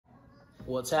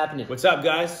What's happening? What's up,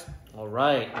 guys? All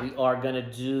right, we are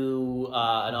gonna do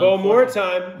an Bowmore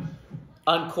time.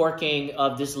 Uncorking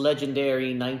of this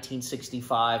legendary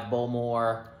 1965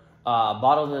 Bowmore,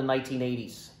 bottled in the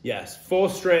 1980s. Yes, full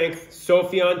strength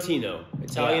Sofiantino,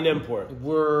 Italian import.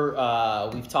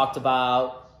 We've talked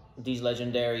about these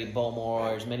legendary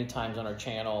Bowmores many times on our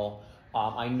channel.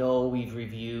 I know we've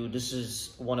reviewed. This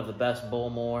is one of the best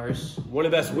Bowmores. One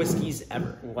of the best whiskeys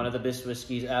ever. One of the best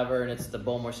whiskeys ever, and it's the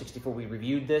Bowmore 64. We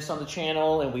reviewed this on the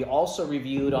channel, and we also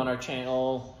reviewed on our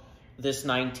channel this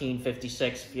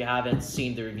 1956. If you haven't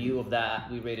seen the review of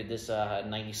that, we rated this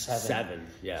 97.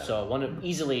 Yeah. So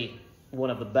easily one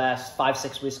of the best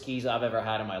 5-6 whiskeys I've ever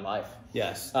had in my life.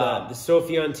 Yes, the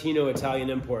Sofiantino Italian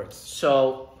imports.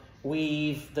 So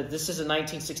this is a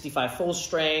 1965 full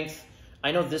strength.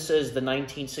 I know this is the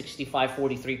 1965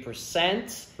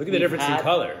 43%. Look at the difference in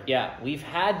color. Yeah, we've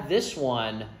had this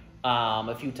one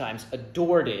a few times,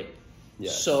 adored it.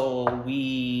 Yes. So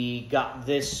we got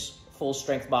this full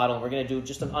strength bottle. We're going to do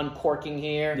just an uncorking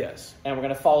here. Yes. And we're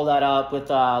going to follow that up with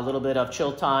a little bit of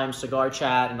chill time, cigar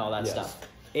chat, and all that stuff.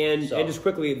 And just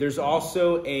quickly, there's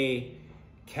also a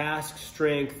cask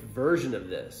strength version of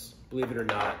this, believe it or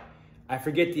not. I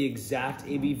forget the exact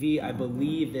ABV. I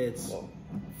believe it's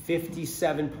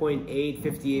 57.8,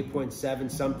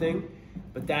 58.7 something,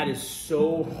 but that is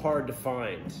so hard to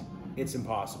find. It's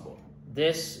impossible.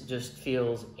 This just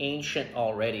feels ancient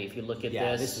already. If you look at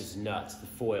this. This is nuts. The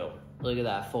foil. Look at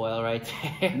that foil right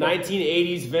there.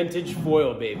 1980s vintage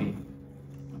foil, baby.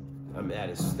 I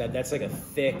mean, that's like a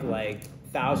thick, like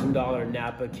 $1,000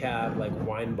 Napa cab, like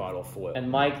wine bottle foil.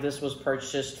 And Mike, this was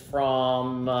purchased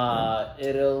from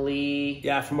Italy.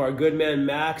 Yeah, from our good man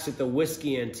Max at the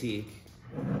Whisky Antique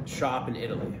shop in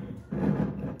Italy,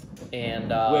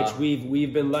 and which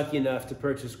we've been lucky enough to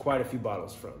purchase quite a few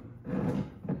bottles from.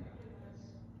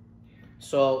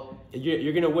 So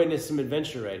you're gonna witness some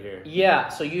adventure right here. Yeah.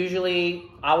 So usually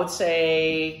I would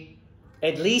say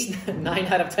at least 9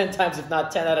 out of 10 times, if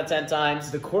not 10 out of 10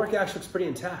 times. The cork actually looks pretty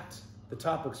intact. The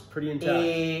top looks pretty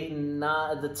intact.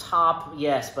 Not the top,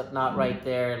 yes, but not right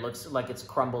there. It looks like it's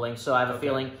crumbling. So I have a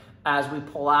feeling as we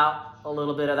pull out a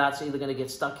little bit of that's either going to get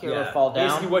stuck here or fall down.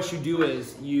 Basically what you do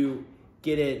is you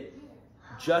get it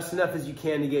just enough as you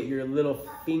can to get your little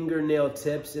fingernail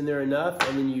tips in there enough,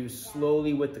 and then you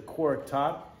slowly with the cork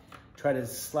top try to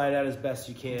slide out as best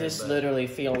you can. This literally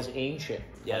feels ancient.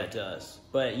 Yeah, it does.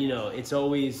 But you know, it's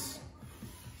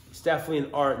definitely an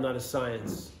art, not a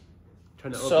science.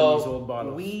 Trying to open these old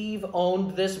bottles. We've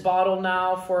owned this bottle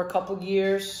now for a couple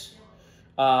years.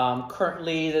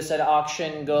 Currently, this at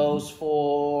auction goes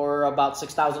for about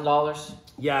 $6,000.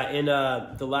 Yeah, and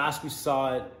the last we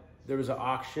saw it, there was an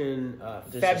auction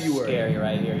This is scary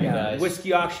right here, you guys.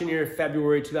 Whiskey auctioneer,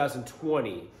 February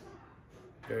 2020.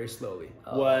 Very slowly.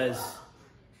 Was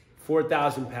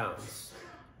 4,000 pounds.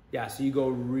 Yeah, so you go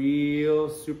real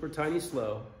super tiny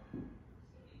slow.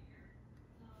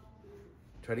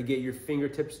 Try to get your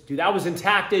fingertips. Dude, that was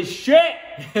intact as shit!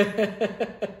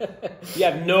 You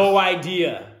have no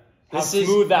idea how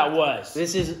smooth that was.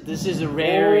 This is a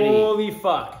rarity. Holy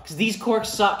fuck. Because these corks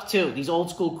suck too. These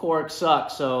old school corks suck.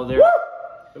 So they're...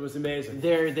 It was amazing.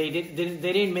 They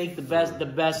didn't make the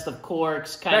best of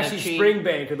corks. Kind of Actually, cheap.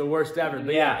 Springbank are the worst ever.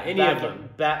 But yeah, any of them.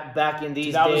 Back in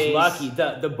these days. That was lucky.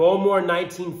 The Bowmore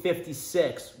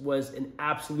 1956 was an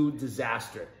absolute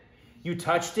disaster. You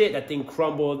touched it, that thing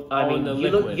crumbled on the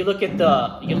liquid. You look at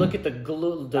the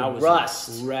glue, the that was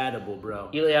rust. Incredible, bro.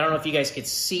 I don't know if you guys could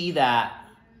see that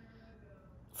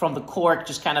from the cork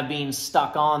just kind of being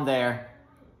stuck on there,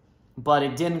 but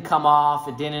it didn't come off.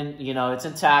 It didn't, it's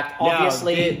intact.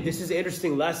 Obviously, now, this is an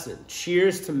interesting lesson.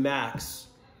 Cheers to Max,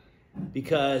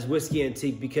 because Whisky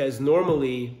Antique, because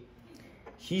normally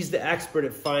he's the expert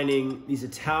at finding these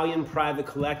Italian private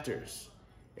collectors.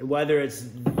 And whether it's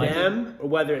them or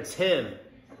whether it's him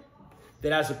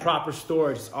that has the proper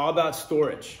storage, it's all about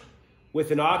storage.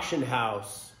 With an auction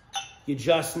house, you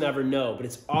just never know, but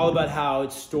it's all about how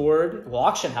it's stored. Well,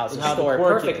 auction house is stored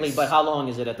perfectly, but how long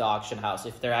is it at the auction house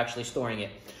if they're actually storing it?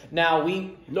 Now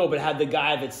No, but had the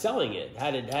guy that's selling it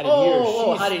had it here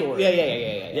or she stored.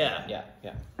 Yeah.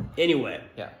 Anyway.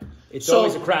 Yeah. It's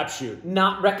always a crapshoot.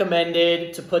 Not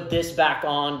recommended to put this back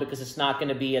on because it's not going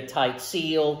to be a tight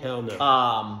seal. Hell no.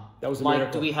 That was a miracle.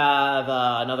 Mike, do we have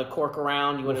another cork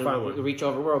around? You want to reach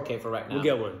over? We're okay for right now. We'll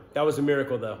get one. That was a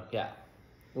miracle, though. Yeah,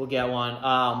 we'll get one.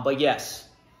 But yes,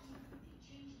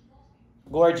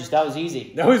 gorgeous. That was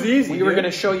easy. That was easy. We were going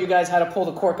to show you guys how to pull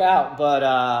the cork out, but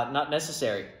not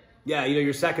necessary. Yeah,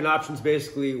 your second option is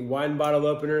basically wine bottle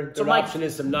opener. Third option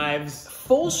is some knives.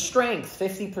 Full strength,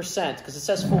 50%, because it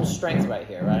says full strength right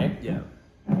here, right? Yeah.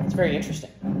 It's very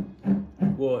interesting.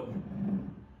 Well,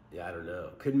 yeah, I don't know.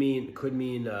 Could mean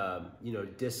you know,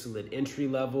 distillate entry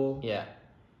level. Yeah.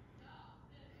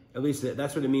 At least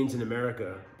that's what it means in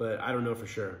America, but I don't know for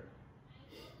sure.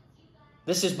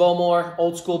 This is Bowmore,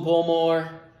 old school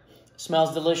Bowmore.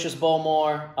 Smells delicious,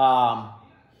 Bowmore.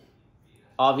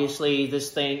 Obviously,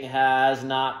 this thing has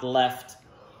not left.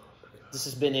 This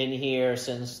has been in here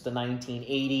since the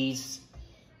 1980s.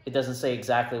 It doesn't say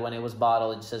exactly when it was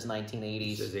bottled. It just says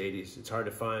 1980s. It says 80s. It's hard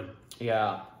to find.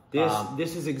 Yeah.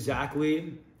 This is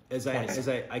exactly as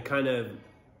I kind of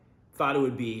thought it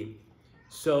would be.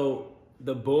 So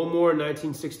the Bowmore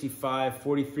 1965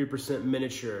 43%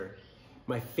 miniature.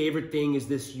 My favorite thing is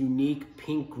this unique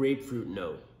pink grapefruit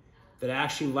note that I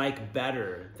actually like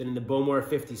better than in the Bowmore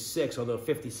 56, although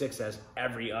 56 has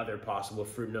every other possible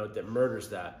fruit note that murders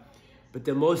that. But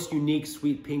the most unique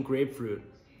sweet pink grapefruit.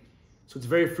 So it's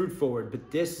very fruit forward,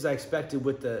 but this is I expected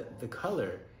with the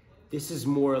color. This is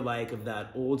more like of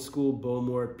that old school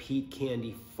Bowmore peat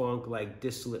candy funk, like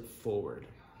distillate forward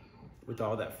with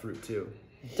all that fruit too.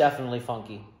 Definitely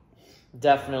funky.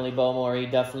 Definitely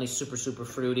Bowmore, definitely super, super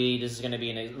fruity. This is going to be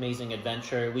an amazing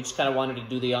adventure. We just kind of wanted to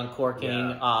do the uncorking.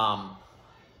 Yeah.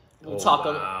 We'll talk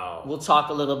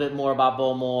a little bit more about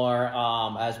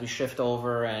Bowmore as we shift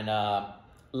over and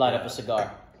light up a cigar.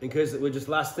 Because with just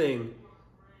last thing,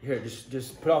 here,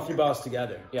 just put all 3 bottles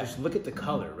together. Yeah. Just look at the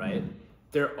color, right?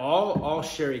 They're all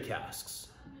sherry casks,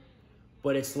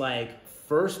 but it's like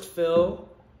first fill,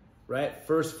 right?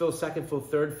 First fill, second fill,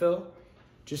 third fill.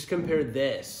 Just compare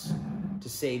this to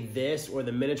say this, or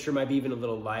the miniature might be even a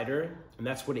little lighter, and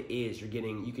that's what it is. You're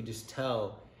getting, you could just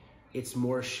tell it's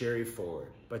more sherry forward,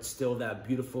 but still that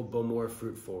beautiful Bowmore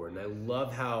fruit forward. And I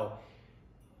love how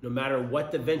no matter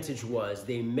what the vintage was,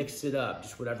 they mixed it up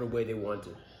just whatever way they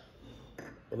wanted.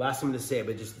 The last thing I'm going to say,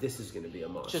 but just this is going to be a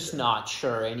monster. Just not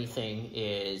sure anything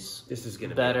is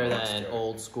gonna better be a than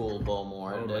old school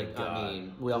Bowmore. Oh my God. I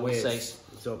mean, we always say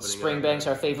opening Springbank's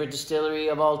our favorite distillery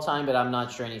of all time, but I'm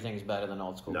not sure anything's better than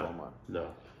old school Bowmore. No.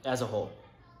 As a whole.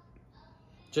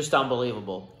 Just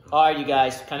unbelievable. All right, you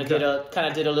guys, kind of did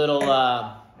a little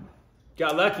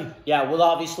Got lucky. yeah, we'll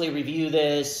obviously review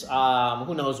this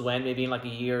who knows when, maybe in like a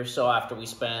year or so after we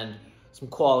spend some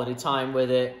quality time with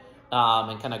it.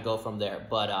 And kind of go from there.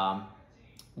 But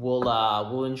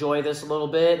we'll enjoy this a little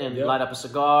bit and light up a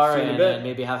cigar and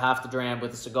maybe have half the dram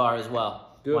with the cigar as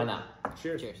well. Why not?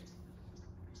 Cheers. Cheers.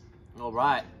 All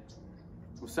right.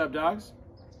 What's up, dogs?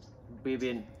 We've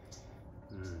been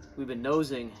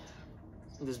nosing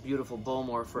this beautiful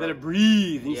Bowmore for Let it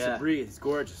breathe. It needs to breathe. It's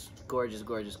gorgeous. Gorgeous,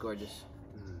 gorgeous, gorgeous.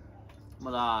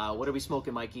 Well, what are we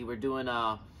smoking, Mikey? We're doing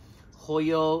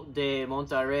Joyo de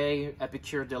Monterrey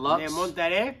Epicure Deluxe. De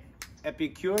Monterrey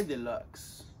Epicure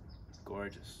Deluxe.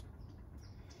 Gorgeous.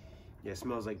 Yeah, it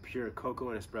smells like pure cocoa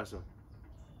and espresso.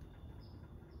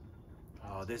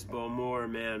 Oh, this Bowmore,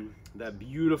 man. That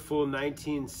beautiful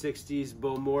 1960s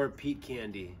Bowmore peat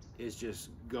candy is just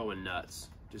going nuts.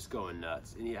 Just going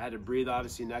nuts. And you had to breathe,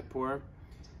 obviously, neck pour.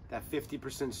 That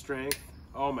 50% strength.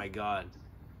 Oh, my God.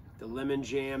 The lemon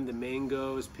jam, the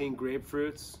mangoes, pink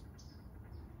grapefruits.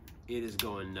 It is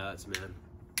going nuts, man.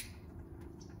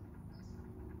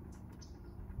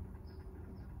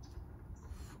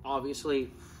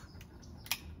 Obviously,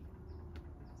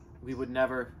 we would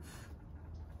never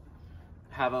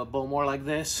have a Bowmore like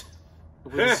this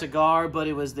with a cigar, but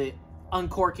it was the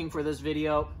uncorking for this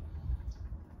video.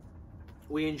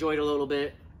 We enjoyed a little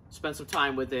bit, spent some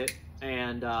time with it,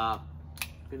 and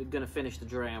gonna finish the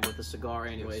dram with the cigar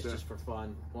anyways, just for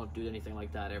fun. Won't do anything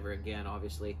like that ever again,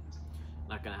 obviously.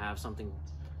 Not gonna have something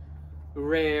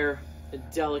rare and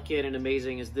delicate and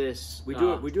amazing as this. We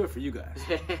do it for you guys.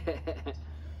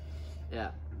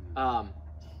 Yeah.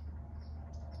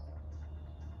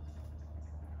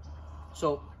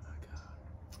 So,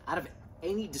 out of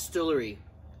any distillery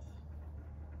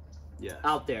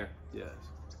out there,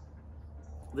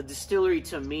 the distillery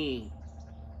to me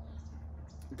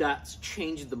that's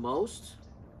changed the most,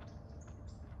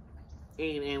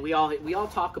 and we all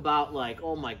talk about like,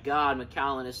 oh my God,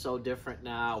 Macallan is so different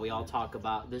now. We all talk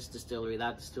about this distillery,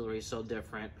 that distillery is so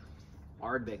different.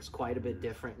 Ardbegg's quite a bit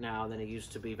different now than it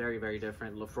used to be. Very, very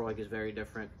different. Lefroy is very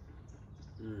different.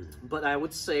 But I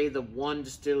would say the one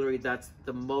distillery that's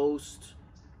the most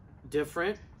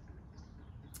different,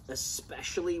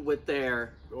 especially with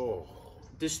their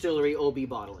distillery OB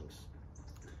bottlings.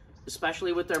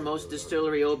 Especially with their most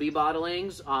distillery OB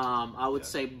bottlings, I would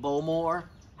say Bowmore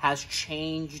has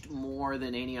changed more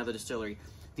than any other distillery.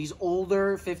 These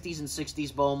older 50s and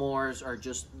 60s Bowmores are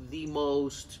just the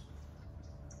most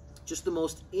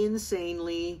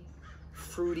insanely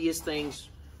fruitiest things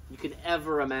you could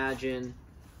ever imagine.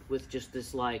 with just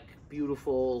this like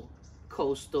beautiful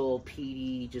coastal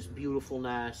peaty, just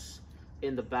beautifulness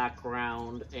in the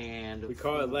background, and We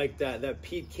call it like that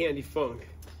peat candy funk.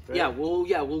 Right? Yeah,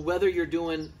 well, whether you're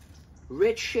doing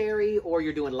rich sherry or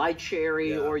you're doing light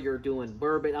sherry or you're doing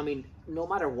bourbon, I mean, no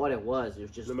matter what it was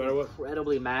just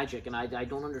incredibly magic. And I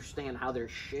don't understand how their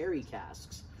sherry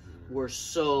casks were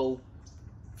so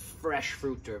fresh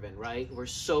fruit driven, right? We're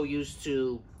so used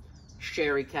to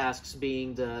sherry casks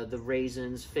being the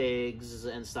raisins, figs,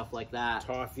 and stuff like that.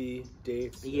 Toffee,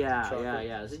 dates.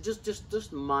 Yeah. It's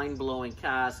just mind-blowing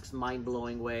casks,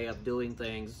 mind-blowing way of doing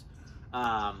things.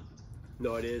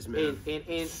 No, it is, man.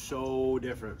 And so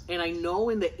different. And I know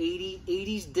in the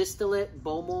 80s distillate,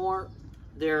 Bowmore,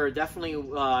 they're definitely,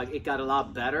 it got a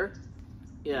lot better.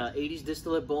 Yeah, 80s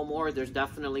distillate Bowmore, there's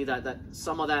definitely that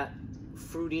some of that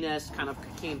fruitiness kind of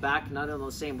came back, not on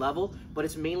the same level, but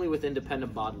it's mainly with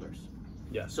independent bottlers.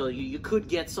 Yeah. So you could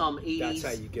get some 80s. That's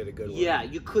how you get a good one. Yeah,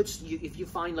 you could, if you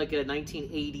find like a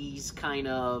 1980s kind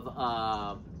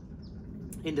of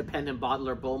independent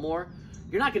bottler Bowmore,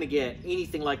 you're not going to get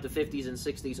anything like the 50s and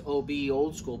 60s OB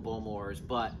old school Bowmores,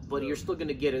 but you're still going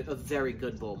to get a very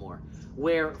good Bowmore.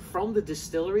 Where from the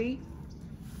distillery,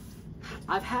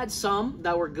 I've had some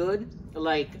that were good,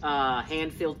 like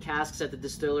hand-filled casks at the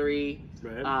distillery,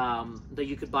 right. that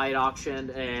you could buy at auction,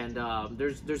 and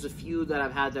there's a few that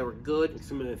I've had that were good. Like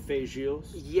some of the Fagils.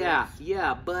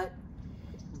 Yeah, but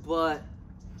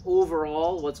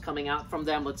overall, what's coming out from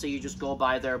them, let's say you just go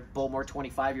buy their Bowmore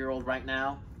 25-year-old right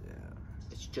now,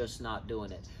 it's just not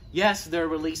doing it. Yes, they're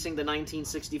releasing the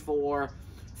 1964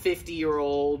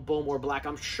 50-year-old Bowmore Black.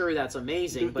 I'm sure that's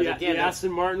amazing, but again, the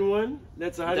Aston Martin one,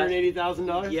 that's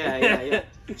 $180,000. Yeah.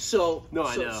 So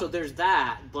I know. So there's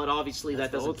that, but obviously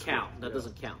That's that doesn't the old count. school, That yeah.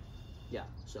 doesn't count. Yeah.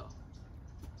 So.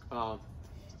 No,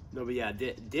 but yeah,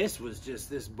 this was just,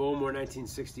 this Bowmore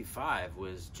 1965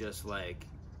 was just like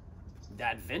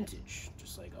that vintage.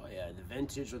 Just like, oh yeah, the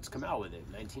vintage, let's come out with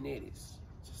it, 1980s.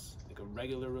 Just like a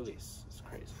regular release. It's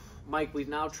crazy. Mike, we've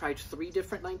now tried 3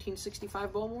 different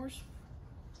 1965 Bowmores.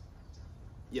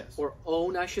 Yes. Or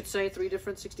own, I should say, 3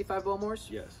 different 65 Bowmores.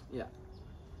 Yes. Yeah.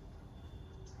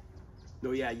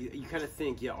 No, yeah, you kind of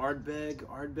think, yeah,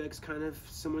 Ardbeg's kind of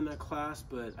somewhere in that class,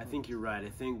 but I think you're right. I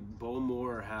think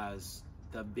Bowmore has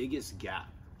the biggest gap,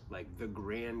 like the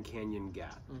Grand Canyon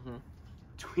gap,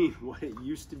 between what it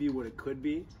used to be, what it could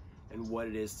be, and what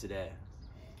it is today.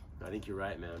 I think you're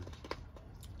right, man.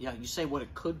 Yeah, you say what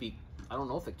it could be. I don't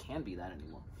know if it can be that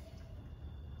anymore.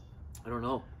 I don't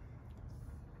know.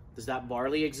 Does that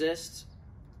barley exist?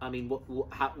 I mean,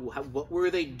 what were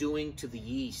they doing to the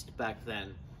yeast back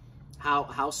then?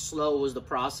 How slow was the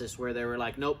process where they were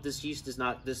like, nope, this yeast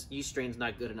strain's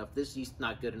not good enough. This yeast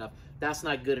not good enough. That's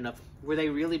not good enough. Were they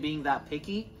really being that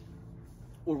picky?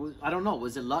 Or I don't know.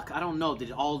 Was it luck? I don't know.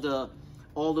 Did all the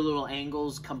little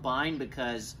angles combine?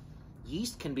 Because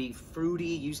yeast can be fruity.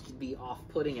 Yeast can be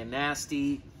off-putting and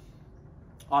nasty.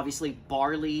 Obviously,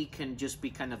 barley can just be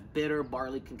kind of bitter.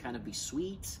 Barley can kind of be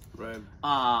sweet. Right.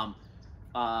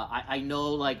 I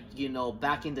know, like, you know,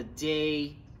 back in the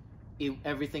day,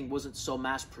 everything wasn't so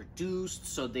mass-produced,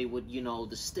 so they would, you know,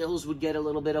 the stills would get a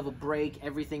little bit of a break.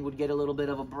 Everything would get a little bit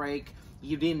of a break.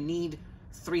 You didn't need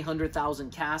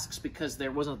 300,000 casks because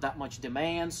there wasn't that much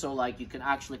demand, so, like, you can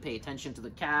actually pay attention to the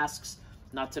casks.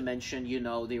 Not to mention, you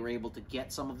know, they were able to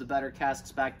get some of the better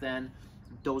casks back then.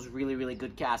 Those really, really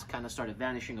good casks kind of started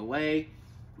vanishing away.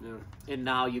 Yeah. And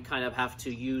now you kind of have to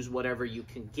use whatever you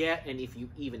can get. And if you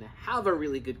even have a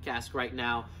really good cask right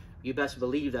now, you best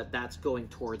believe that that's going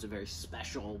towards a very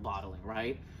special bottling,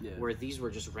 right? Yeah. Where these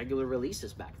were just regular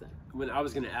releases back then. When I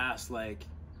was going to ask, like,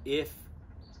 if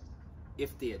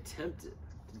they attempted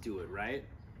to do it right,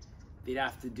 they'd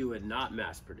have to do it not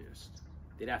mass-produced.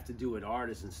 They'd have to do it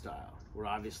artisan style, where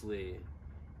obviously,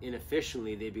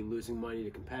 inefficiently, they'd be losing money to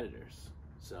competitors.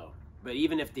 So, but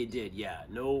even if they did, yeah,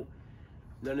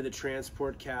 none of the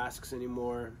transport casks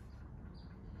anymore.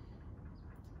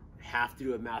 Have to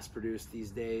do it mass-produced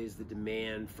these days. The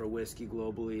demand for whiskey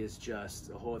globally is just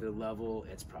a whole other level.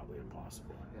 It's probably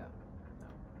impossible. Yeah.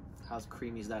 How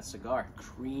creamy is that cigar?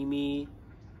 Creamy,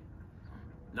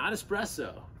 not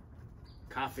espresso,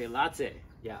 cafe latte,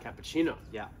 Yeah. cappuccino.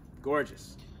 Yeah.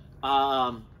 Gorgeous.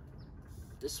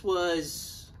 This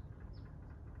was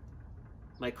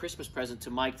my Christmas present to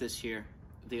Mike this year.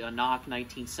 The Anak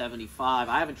 1975.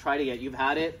 I haven't tried it yet. You've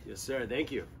had it? Yes, sir.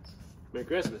 Thank you. Merry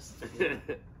Christmas.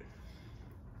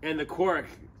 And the cork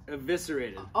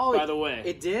eviscerated, by the way.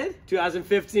 It did?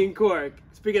 2015 cork.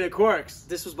 Speaking of corks.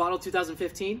 This was bottled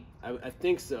 2015? I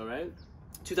think so, right?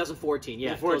 2014,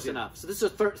 yeah, 2014. close enough. So this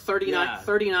is a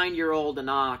 39-year-old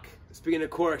Anak Speaking of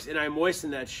corks, and I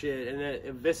moistened that shit, and it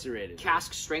eviscerated.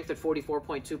 Cask strength at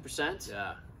 44.2%.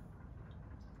 Yeah.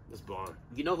 It's bomb.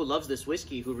 You know who loves this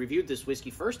whiskey, who reviewed this whiskey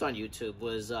first on YouTube,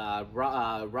 was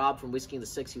Rob from Whiskey in the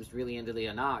Six. He was really into the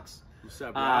Anox. What's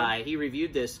up, Rob? He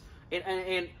reviewed this.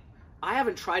 And I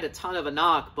haven't tried a ton of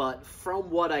Anox, but from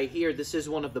what I hear, this is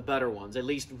one of the better ones. At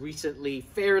least recently,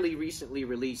 fairly recently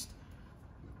released.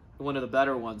 One of the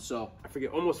better ones, so. I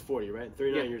forget, almost 40, right?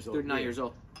 39 years old. 39 years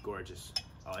old. Gorgeous.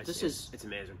 Oh, it's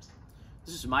amazing.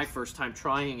 This is my first time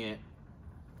trying it.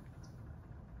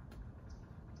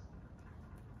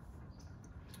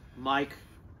 Mike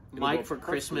for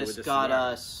Christmas got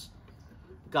us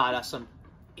some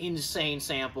insane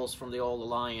samples from the Old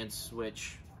Alliance,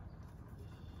 which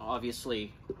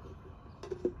obviously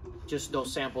just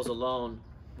those samples alone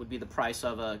would be the price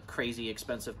of a crazy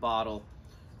expensive bottle.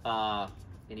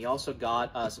 And he also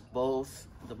got us both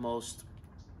the most,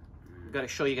 I've got to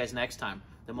show you guys next time,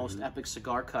 the most epic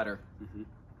cigar cutter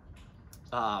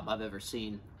I've ever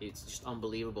seen. It's just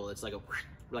unbelievable. It's like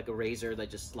a razor that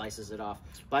just slices it off.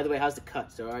 By the way, how's the cut?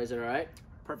 Is it all right?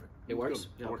 Perfect. It works?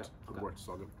 It works. It works. It's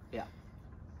all good. Yeah.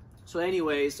 So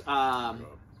anyways,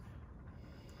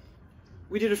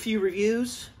 we did a few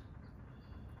reviews.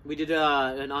 We did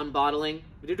an unbottling.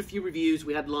 We did a few reviews.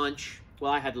 We had lunch.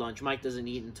 Well, I had lunch. Mike doesn't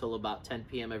eat until about 10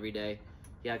 p.m. every day.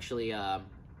 He actually, I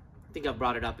think I've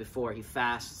brought it up before. He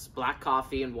fasts black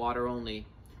coffee and water only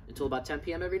until about 10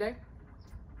 p.m. every day.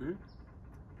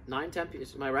 9, 10 p.m.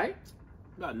 Am I right?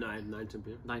 About 9, 10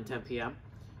 p.m. 9, 10 p.m.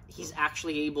 He's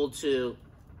actually able to,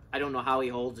 I don't know how he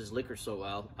holds his liquor so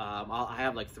well. I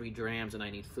have like 3 drams and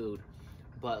I need food.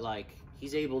 But like,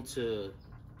 he's able to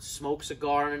smoke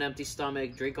cigar on an empty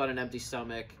stomach, drink on an empty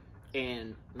stomach,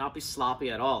 and not be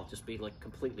sloppy at all. Just be like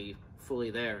completely, fully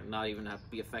there, not even have to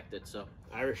be affected. So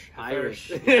Irish.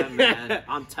 Yeah, man.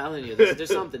 I'm telling you,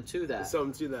 there's something to that. There's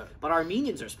something to that. But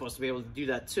Armenians are supposed to be able to do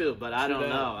that too, but I don't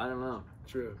know.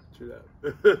 True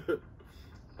that.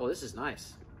 Oh, this is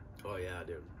nice. Oh yeah,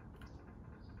 dude.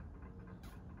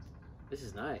 This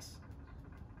is nice.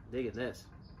 Digging this.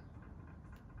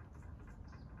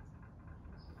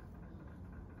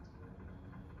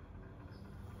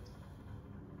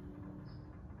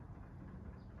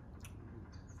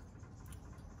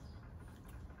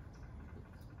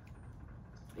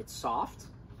 It's soft,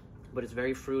 but it's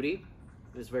very fruity.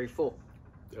 It's very full.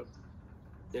 Yep.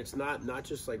 It's not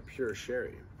just like pure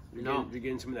sherry. You're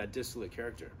getting some of that distillate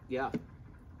character. Yeah.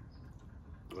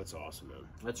 That's awesome, man.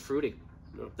 That's fruity.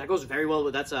 Yep. That goes very well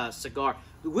with, that's a cigar.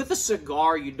 With a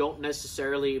cigar, you don't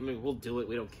necessarily, I mean, we'll do it.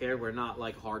 We don't care. We're not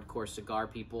like hardcore cigar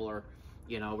people, or,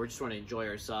 you know, we're just trying to enjoy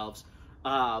ourselves.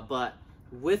 But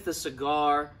with a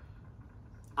cigar,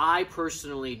 I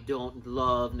personally don't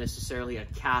love necessarily a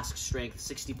cask strength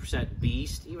 60%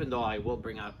 beast, even though I will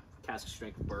bring out cask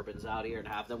strength bourbons out here and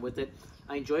have them with it.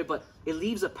 I enjoy it, but it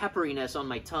leaves a pepperiness on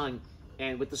my tongue,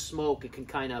 and with the smoke, it can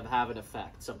kind of have an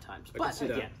effect sometimes. But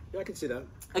again, I can see that.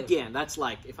 Again, that's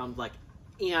like if I'm like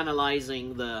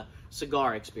analyzing the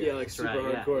cigar experience, yeah, like super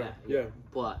right? hardcore. Yeah.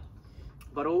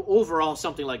 But overall,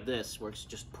 something like this works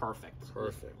just perfect.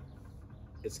 Perfect.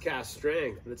 It's cask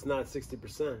strength, but it's not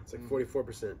 60%. It's like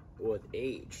 44%. Well, it's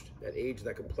aged.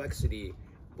 That complexity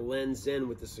blends in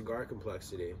with the cigar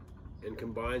complexity and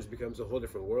combines, becomes a whole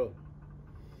different world.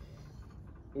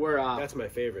 That's my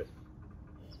favorite.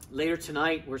 Later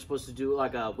tonight, we're supposed to do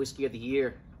like a Whiskey of the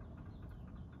Year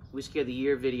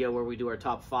video where we do our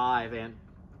top 5, and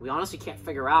we honestly can't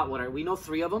figure out we know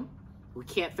 3 of them. We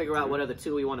can't figure out what other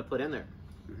 2 we want to put in there.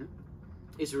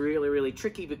 It's really, really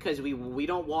tricky because we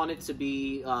don't want it to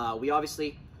be, we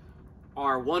obviously,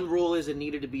 our one rule is it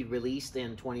needed to be released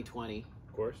in 2020.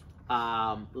 Of course.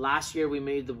 Last year we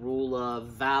made the rule of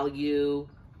value,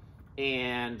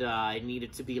 and it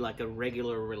needed to be like a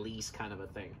regular release kind of a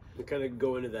thing. We kind of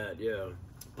go into that, yeah.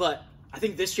 But I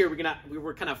think this year we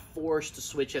were kind of forced to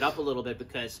switch it up a little bit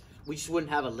because we just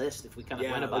wouldn't have a list if we kind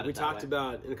of went about it. We talked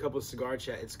about in a couple of cigar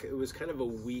chats. It was kind of a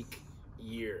weak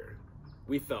year,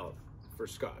 we felt, for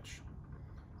Scotch,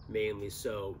 mainly.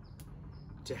 So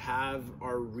to have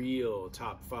our real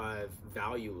top 5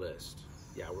 value list,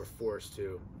 we're forced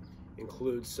to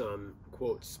include some,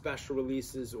 quote, special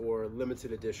releases or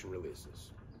limited edition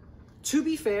releases. To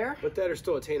be fair, but that are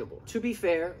still attainable. To be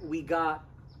fair, we got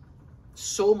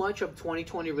so much of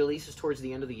 2020 releases towards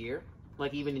the end of the year,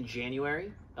 like even in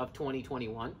January of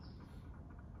 2021.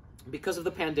 Because of the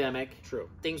pandemic, true,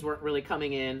 things weren't really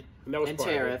coming in, and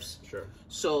tariffs. Sure.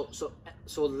 So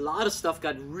a lot of stuff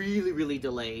got really, really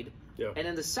delayed. Yeah. And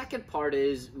then the second part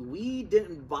is we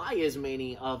didn't buy as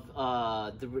many of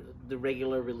the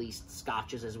regular released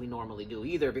scotches as we normally do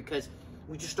either, because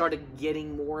we just started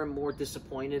getting more and more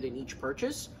disappointed in each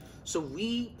purchase. So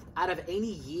we, out of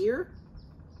any year,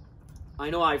 I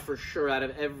know for sure out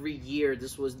of every year,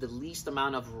 this was the least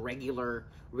amount of regular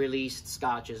released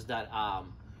scotches that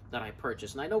I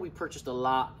purchased. And I know we purchased a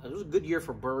lot. It was a good year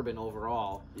for bourbon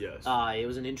overall. Yes. It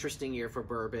was an interesting year for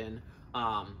bourbon.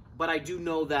 But I do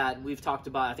know that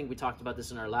I think we talked about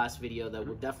this in our last video, that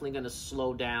we're definitely going to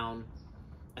slow down.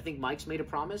 I think Mike's made a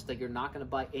promise that you're not going to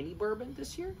buy any bourbon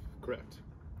this year. Correct.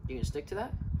 You going to stick to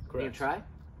that? Correct. You going to try?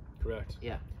 Correct.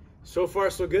 Yeah. So far,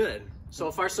 so good.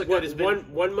 So far, so good. What It's is been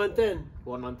 1 month in?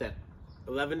 1 month in.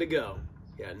 11 to go.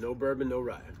 Yeah, no bourbon, no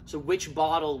rye. So which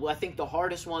bottle? Well, I think the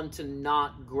hardest one to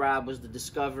not grab was the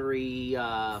Discovery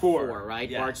 4, right?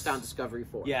 Yes. Bardstown Discovery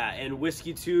 4. Yeah, and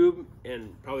Whiskey Tube,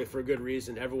 and probably for a good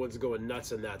reason, everyone's going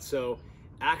nuts on that. So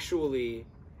actually,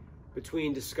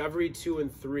 between Discovery 2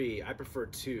 and 3, I prefer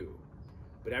 2.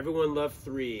 But everyone loved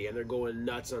 3, and they're going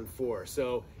nuts on 4.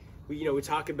 So, we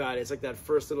talk about it. It's like that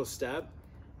first little step.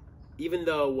 Even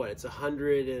though, it's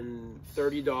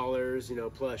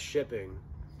 $130, plus shipping.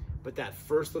 But that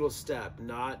first little step,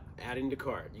 not adding to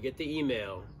cart. You get the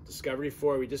email, Discovery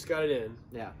 4, we just got it in.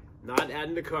 Yeah. Not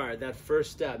adding to cart. That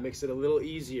first step makes it a little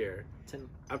easier.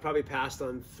 I've probably passed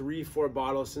on 3-4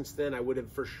 bottles since then. I would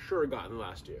have for sure gotten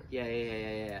last year.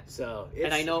 Yeah. So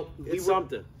and I know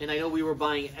something. And I know we were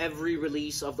buying every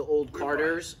release of the old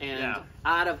Carters, and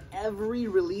out of every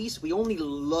release, we only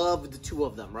loved 2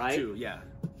 of them, right? 2, yeah.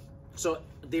 So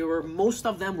most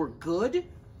of them were good.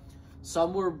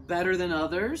 Some were better than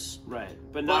others, right?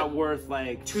 But not worth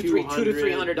like $200 to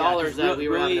 $300 that we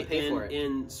were having to pay for it.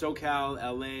 In SoCal,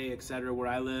 LA, etc., where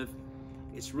I live,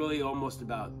 it's really almost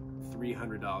about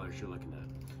 $300 you're looking at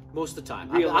most of the time.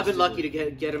 I've been lucky to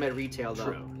get them at retail though.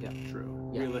 True.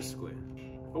 Yeah. Realistically,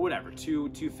 but whatever,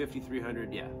 $250,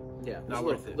 $300, yeah. Not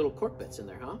worth it. Little cork bits in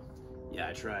there, huh? Yeah,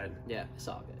 I tried. Yeah, it's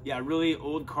all good. Yeah, really,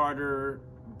 Old Carter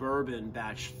bourbon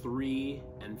batch 3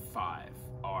 and 5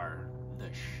 are the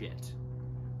shit.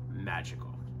 Magical.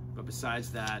 But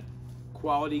besides that,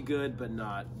 quality good, but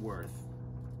not worth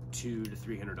 $200 to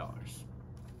 $300.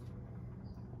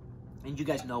 And you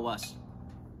guys know us.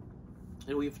 And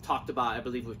I believe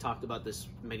we've talked about this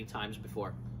many times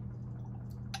before.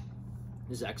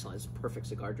 This is excellent. It's a perfect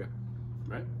cigar drink.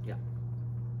 Right? Yeah.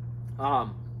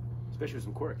 Especially with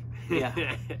some cork.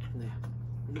 Yeah.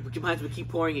 Would you mind if we keep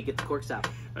pouring it, get the corks out?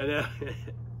 I know.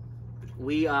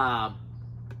 We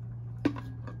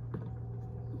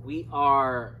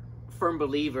are firm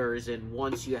believers in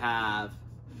once you have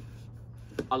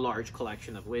a large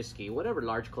collection of whiskey, whatever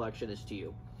large collection is to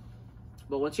you,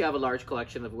 but once you have a large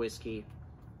collection of whiskey,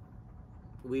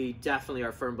 we definitely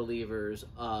are firm believers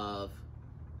of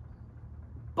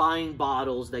buying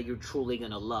bottles that you're truly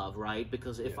going to love, right?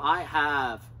 Because if I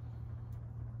have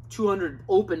 200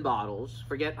 open bottles,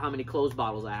 forget how many closed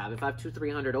bottles I have, if I have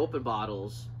 200-300 open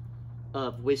bottles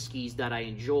of whiskeys that I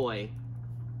enjoy,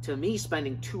 to me,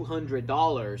 spending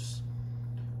 $200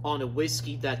 on a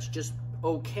whiskey that's just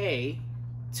okay,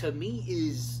 to me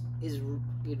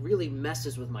it really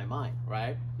messes with my mind,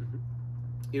 right? Mm-hmm.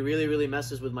 It really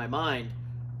messes with my mind,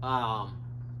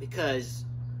 because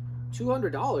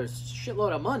 $200 is a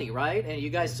shitload of money, right? And you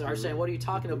guys are saying, what are you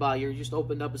talking about? You're just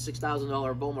opened up a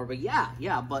 $6,000 Bowmore. But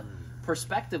yeah, but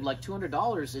perspective, like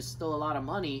 $200 is still a lot of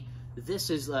money. This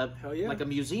is like a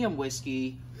museum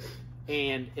whiskey.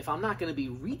 And if I'm not going to be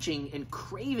reaching and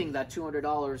craving that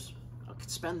 $200, I could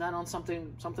spend that on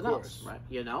something else, right?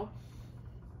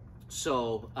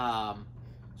 So,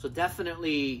 so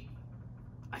definitely,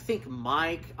 I think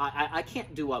Mike. I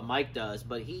can't do what Mike does,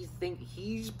 but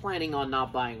he's planning on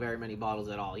not buying very many bottles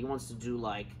at all. He wants to do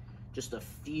like just a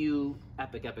few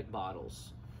epic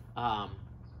bottles, and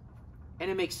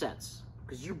it makes sense.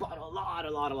 Because you bought a lot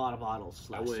of bottles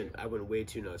last year. I went way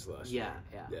too nuts last year.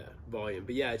 Yeah. Volume.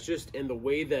 But yeah, it's just, and the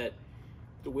way that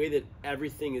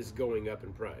everything is going up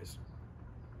in price.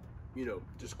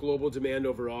 Just global demand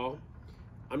overall.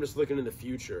 I'm just looking in the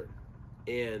future,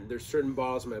 and there's certain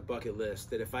bottles on my bucket list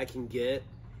that if I can get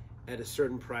at a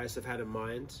certain price I've had in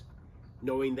mind,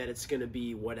 knowing that it's going to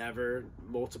be whatever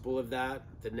multiple of that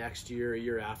the next year or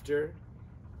year after,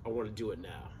 I want to do it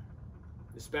now.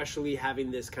 Especially having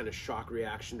this kind of shock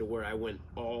reaction to where I went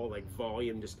all like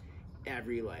volume, just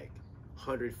every like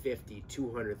 $150,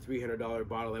 $200, $300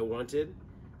 bottle I wanted.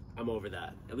 I'm over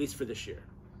that, at least for this year.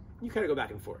 You kind of go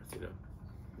back and forth,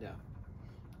 Yeah.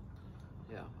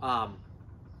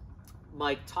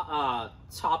 Mike,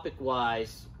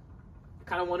 topic-wise, I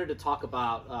kind of wanted to talk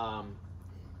about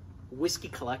whiskey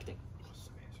collecting.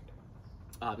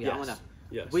 Yes. I want to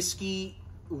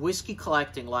whiskey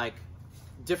collecting, like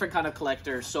different kind of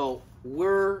collectors. So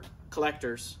we're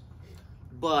collectors.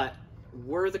 but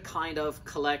we're the kind of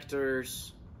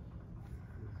collectors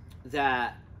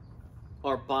that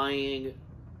are buying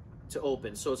to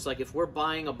open. So it's like if we're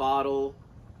buying a bottle,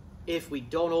 if we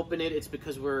don't open it, it's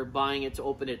because we're buying it to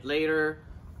open it later.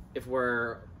 If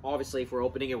we're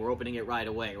opening it right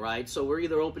away, right? So we're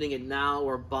either opening it now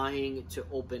or buying to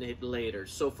open it later.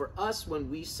 So for us,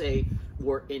 when we say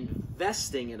we're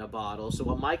investing in a bottle, so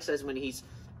what Mike says when he's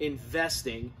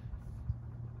investing,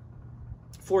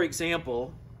 for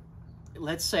example,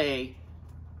 let's say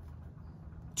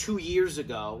 2 years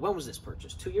ago, when was this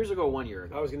purchased? 2 years ago or 1 year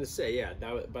ago? I was going to say, yeah,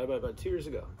 about 2 years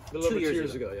ago. A little over 2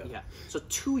 years ago, yeah. So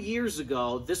 2 years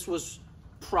ago, this was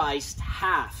priced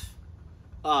half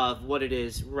of what it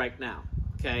is right now,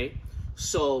 okay?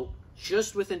 So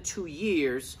just within 2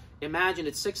 years, imagine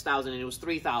it's $6,000 and it was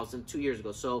 $3,000 2 years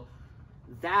ago. So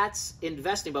that's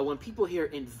investing. But when people hear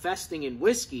investing in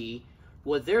whiskey,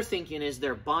 what they're thinking is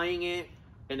they're buying it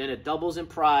and then it doubles in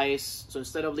price. So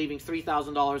instead of leaving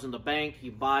 $3,000 in the bank,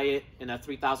 you buy it and that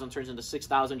 $3,000 turns into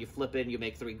 $6,000, you flip it and you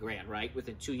make $3,000, right?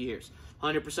 Within 2 years.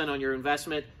 100% on your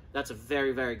investment, that's a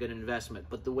very, very good investment.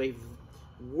 But the way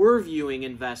we're viewing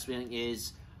investment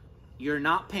is you're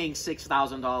not paying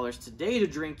 $6,000 today to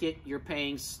drink it, you're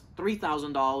paying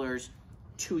 $3,000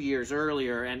 2 years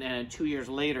earlier, and 2 years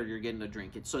later you're getting to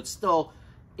drink it. So it's still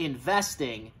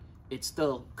investing, it's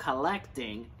still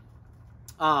collecting,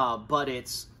 but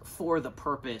it's for the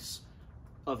purpose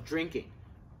of drinking.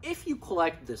 If you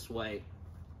collect this way,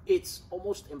 it's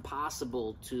almost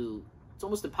impossible to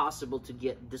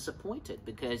get disappointed,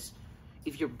 because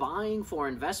if you're buying for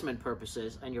investment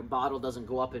purposes and your bottle doesn't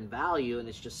go up in value and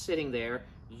it's just sitting there,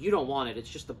 you don't want it. It's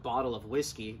just a bottle of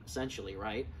whiskey, essentially,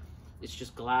 right? It's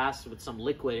just glass with some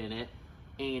liquid in it.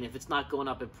 And if it's not going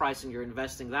up in price and you're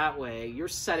investing that way, you're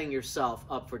setting yourself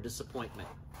up for disappointment.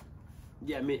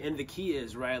 Yeah, I mean, and the key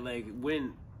is, right, like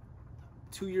when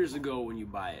 2 years ago when you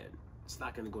buy it, it's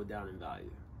not going to go down in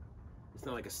value. It's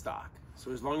not like a stock.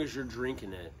 So as long as you're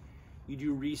drinking it, you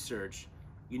do research,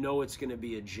 you know it's going to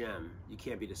be a gem. You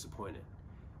can't be disappointed.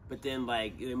 But then,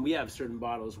 like, and we have certain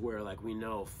bottles where, like, we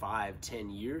know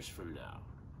 5-10 years from now,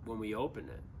 when we open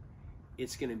it,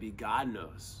 it's going to be God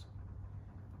knows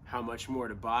how much more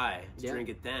to buy to drink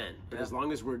it then. But as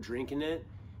long as we're drinking it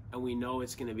and we know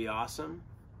it's going to be awesome,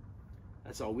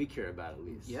 that's all we care about, at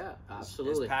least. Yeah,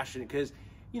 absolutely. It's passionate, because,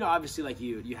 you know, obviously, like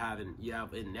you have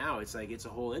it now. It's like it's a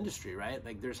whole industry, right?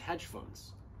 Like there's hedge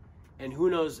funds, and who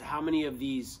knows how many of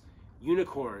these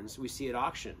unicorns we see at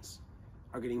auctions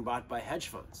are getting bought by hedge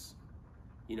funds,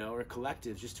 you know, or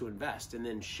collectives just to invest and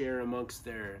then share amongst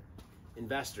their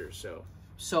investors.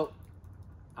 So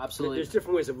absolutely, there's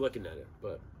different ways of looking at it,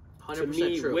 but 100% to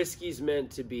me, true. whiskey's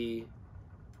meant to be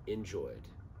enjoyed,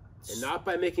 and not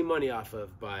by making money off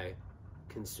of, by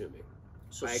consuming,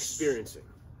 by experiencing.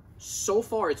 So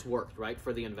far it's worked, right,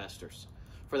 for the investors.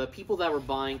 For the people that were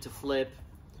buying to flip,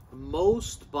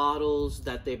 most bottles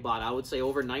that they bought, I would say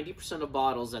over 90% of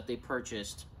bottles that they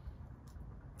purchased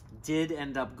did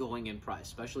end up going in price,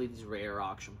 especially these rare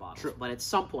auction bottles. True. But at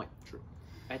some point,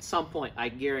 I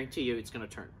guarantee you it's going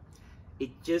to turn. It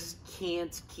just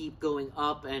can't keep going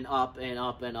up and up and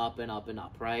up and up and up and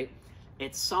up, right?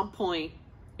 At some point,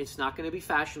 it's not going to be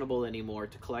fashionable anymore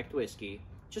to collect whiskey,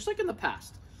 just like in the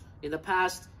past. In the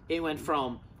past, it went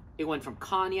from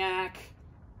cognac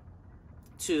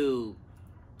to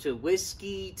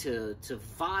whiskey to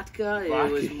vodka.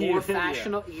 It was more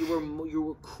fashionable. Yeah. You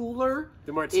were cooler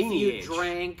the martini if you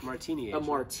drank martini a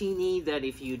martini than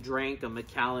if you drank a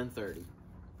Macallan 30.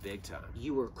 Big time.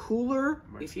 You were cooler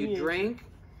martini if you drank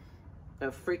a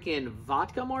freaking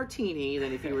vodka martini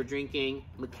than if you were drinking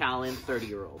Macallan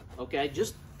 30-year-old. Okay,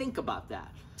 just think about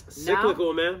that.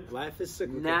 Cyclical, man. Life is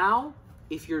cyclical. Now,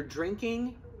 if you're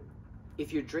drinking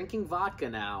vodka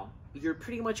now, you're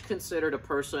pretty much considered a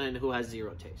person who has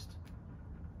zero taste.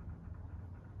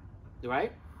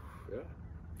 Right? Yeah.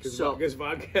 Because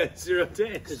vodka has zero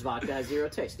taste. Because vodka has zero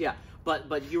taste, yeah.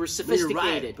 But you were sophisticated.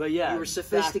 You're right, but yeah, you were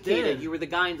sophisticated. You were the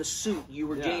guy in the suit. You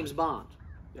were James Bond.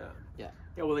 Yeah. Yeah.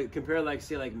 Yeah, well, like, compare, like,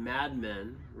 say, like, Mad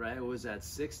Men, right? What was that,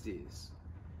 60s?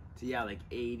 To, like,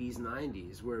 80s,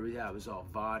 90s, where, it was all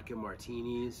vodka,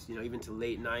 martinis, you know, even to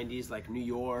late 90s, like New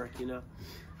York, you know?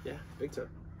 Yeah, big time.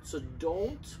 So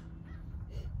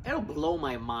it'll blow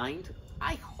my mind.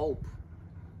 I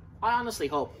honestly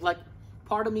hope. Like,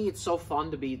 part of me, it's so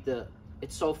fun to be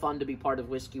part of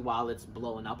whiskey while it's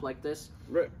blowing up like this.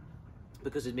 Right.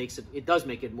 Because it does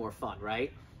make it more fun,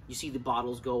 right? You see the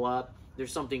bottles go up.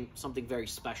 There's something very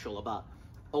special about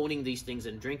owning these things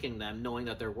and drinking them, knowing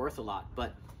that they're worth a lot.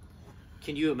 But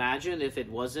can you imagine if it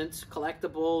wasn't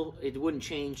collectible? It wouldn't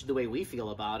change the way we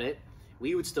feel about it.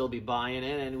 we would still be buying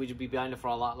it, and we'd be buying it for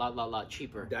a lot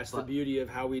cheaper. That's the beauty of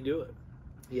how we do it.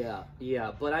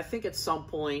 Yeah. But I think at some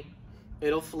point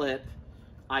it'll flip.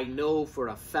 I know for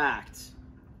a fact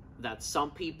that some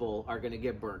people are going to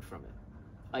get burned from it.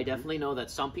 I definitely know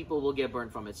that some people will get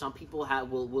burned from it. Some people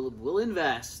will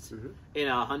invest in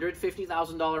a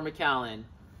 $150,000 Macallan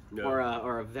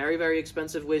or a very, very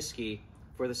expensive whiskey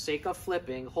for the sake of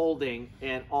flipping, holding,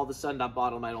 and all of a sudden that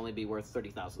bottle might only be worth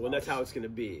 $30,000. Well, that's how it's going to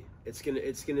be. It's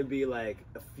gonna be like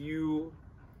a few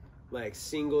like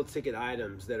single ticket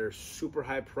items that are super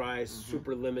high priced,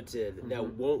 super limited, that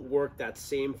won't work that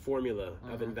same formula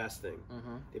of investing.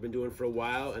 They've been doing it for a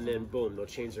while, and then boom, they'll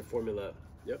change their formula.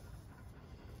 Yep.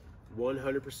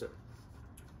 100%.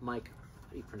 Mike,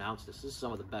 how do you pronounce this? This is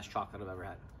some of the best chocolate I've ever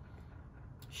had.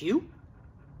 Hugh?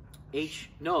 H?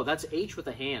 No, that's H with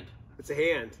a hand. It's a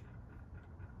hand.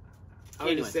 I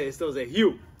would just say it still say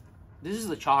Hugh. This is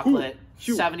the chocolate,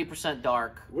 Hugh. 70%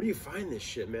 dark. Where do you find this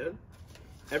shit, man?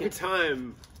 Every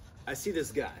time I see this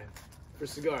guy for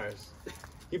cigars,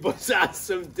 he puts out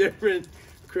some different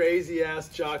crazy ass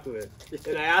chocolate,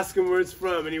 and I ask him where it's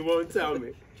from, and he won't tell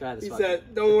me. Try this. He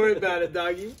said, "Don't worry about it,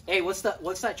 doggy." Hey, what's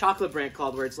that chocolate brand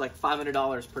called where it's like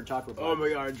 $500 per chocolate bar? Oh my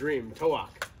god, dream.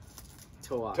 Toak.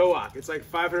 Toak. It's like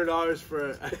 $500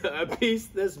 for a piece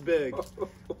this big.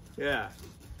 Yeah.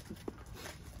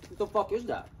 What the fuck is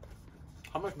that?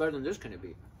 How much better than this can it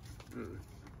be? Oh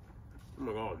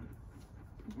my god.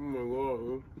 Oh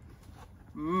my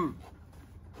god.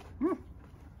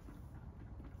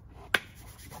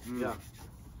 Yeah.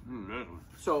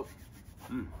 So,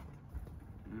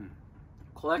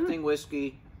 collecting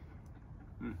whiskey.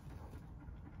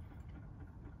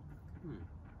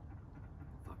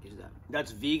 Fuck is that?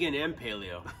 That's vegan and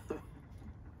paleo.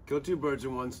 Kill two birds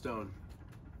with one stone.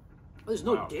 Oh, there's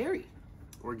no dairy.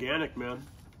 Organic, man.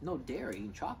 No dairy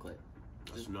in chocolate.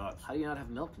 That's nuts. How do you not have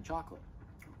milk in chocolate?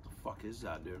 What the fuck is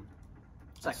that, dude?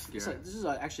 It's like this is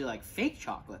actually like fake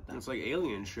chocolate. Then. It's like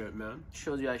alien shit, man.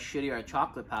 Shows you how shitty our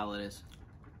chocolate palate is.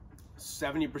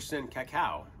 70%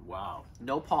 cacao. Wow.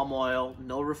 No palm oil,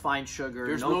 no refined sugar.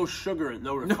 There's no sugar,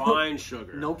 no refined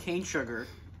sugar. No cane sugar.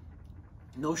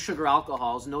 No sugar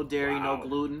alcohols, no dairy, no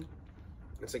gluten.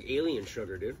 It's like alien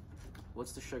sugar, dude.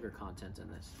 What's the sugar content in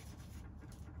this?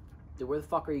 Dude, where the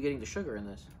fuck are you getting the sugar in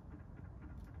this?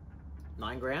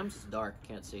 9 grams? It's dark,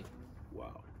 can't see.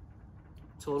 Wow.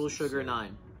 Total sugar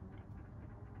 9.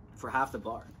 For half the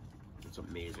bar. It's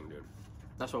amazing, dude.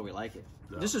 That's why we like it.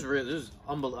 No. This is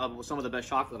some of the best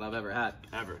chocolate I've ever had.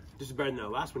 Ever. This is better than the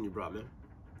last one you brought, man.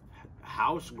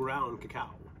 House ground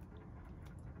cacao.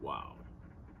 Wow.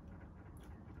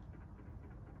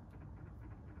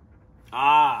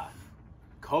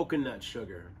 Coconut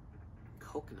sugar.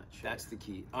 Coconut sugar. That's the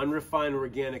key. Unrefined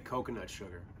organic coconut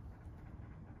sugar.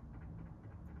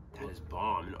 That is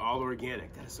bomb. And all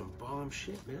organic. That is some bomb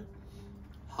shit, man.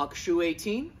 Huckshoe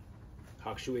 18?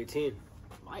 Huckshoe 18.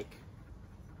 Mike.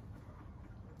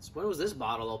 When was this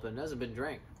bottle open? It hasn't been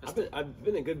drank. I've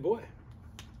been a good boy.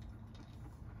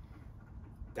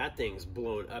 That thing's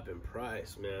blown up in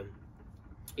price, man.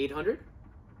 800?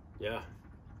 Yeah.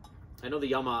 I know the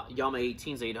Yama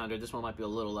 18's 800. This one might be a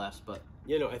little less, but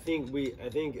you know, I think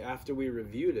after we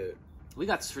reviewed it, we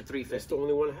got this for $350. That's the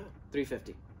only one I had.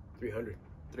 $350. 300.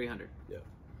 300. Yeah.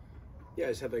 Yeah, I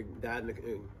just had like that and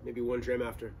maybe 1 dram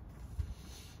after.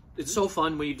 It's so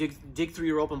fun when you dig through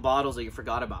your open bottles that you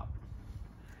forgot about.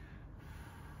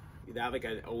 That like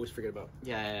I always forget about.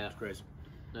 Yeah. It's crazy.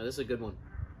 No, this is a good one.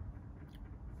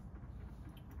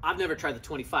 I've never tried the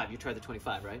 25. You tried the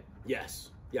 25, right? Yes.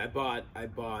 Yeah, I bought I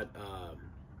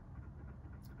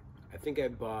think I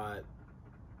bought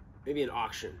maybe an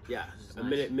auction. Yeah. A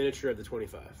nice. Miniature of the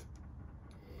 25.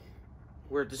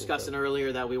 We were discussing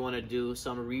earlier that we want to do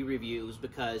some re-reviews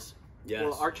because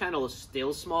well, our channel is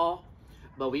still small,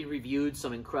 but we reviewed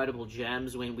some incredible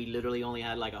gems when we literally only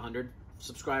had like 100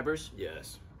 subscribers.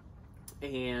 Yes.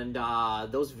 And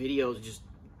those videos just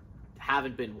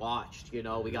haven't been watched. You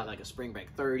know, we got like a Spring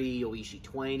Break 30, Oishi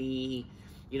 20.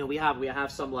 You know, we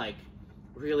have some like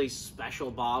really special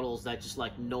bottles that just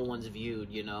like no one's viewed.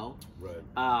 You know,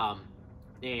 right?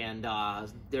 And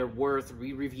they're worth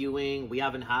re-reviewing. We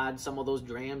haven't had some of those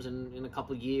drams in a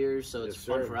couple of years, so it's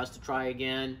fun for us to try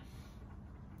again.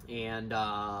 And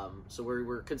so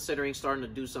we're considering starting to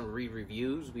do some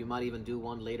re-reviews. We might even do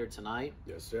one later tonight.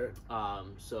 Yes, sir.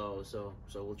 So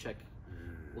we'll check.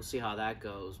 We'll see how that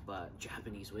goes. But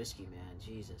Japanese whiskey, man,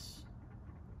 Jesus.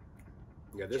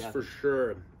 Yeah, this for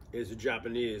sure is a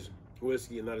Japanese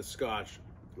whiskey and not a Scotch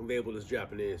labeled as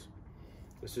Japanese.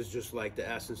 This is just like the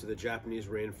essence of the Japanese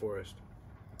rainforest.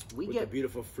 With the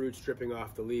beautiful fruits dripping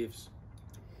off the leaves.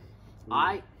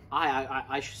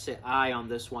 I should say I on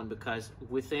this one because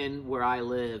within where I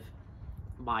live,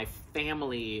 my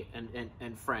family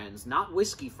and friends, not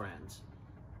whiskey friends,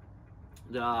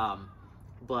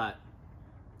 but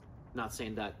not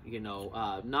saying that, you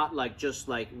know, not like just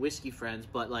like whiskey friends,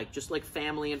 but like just like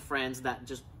family and friends that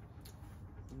just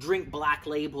drink Black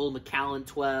Label, Macallan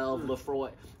 12,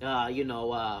 Lefroy, you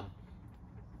know,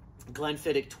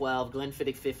 Glenfiddich 12,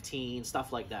 Glenfiddich 15,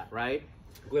 stuff like that, right?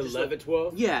 Glenlivet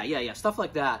 12? Yeah, stuff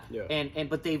like that. Yeah.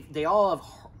 But they all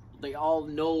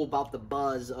know about the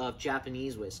buzz of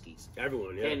Japanese whiskeys.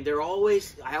 Everyone, yeah. And I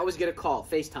always get a call,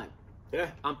 FaceTime. Yeah.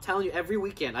 I'm telling you, every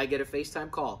weekend I get a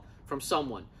FaceTime call from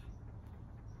someone.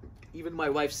 Even my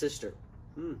wife's sister.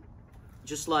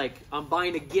 Just like, I'm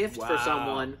buying a gift for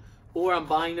someone, or I'm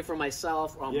buying it for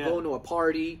myself, or I'm going to a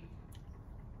party.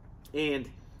 And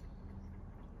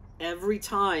every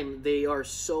time they are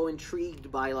so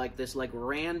intrigued by like this like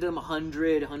random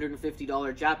 $100,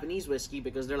 $150 Japanese whiskey,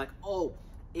 because they're like, oh,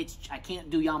 I can't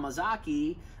do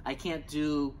Yamazaki, I can't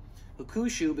do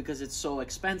Hakushu because it's so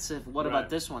expensive. What about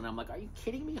this one? I'm like, are you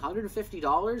kidding me?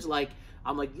 $150? Like,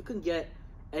 I'm like, you can get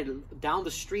down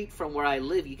the street from where I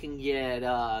live, you can get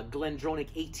Glendronach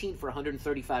 18 for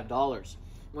 $135.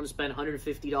 Want to spend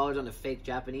 $150 on a fake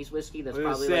Japanese whiskey that's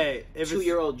probably like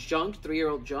 2-year-old junk,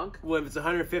 3-year-old junk? Well, if it's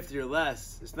 150 or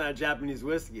less, it's not a Japanese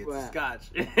whiskey, it's a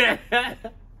Scotch.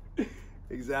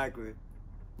 Exactly.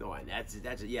 No, that's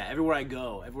it. Yeah, everywhere I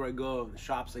go, the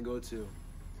shops I go to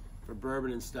for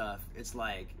bourbon and stuff, it's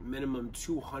like minimum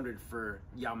 200 for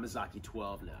Yamazaki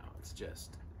 12 now.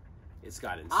 It's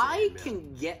got insane. I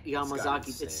can get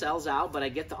Yamazaki. It sells out, but I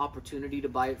get the opportunity to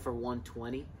buy it for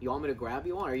 $120. You want me to grab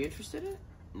you one? Are you interested in it?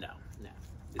 No.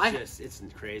 It's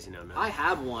crazy now, man. I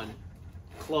have one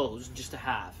closed just to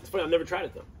have. It's funny, I've never tried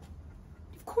it though.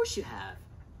 Of course you have.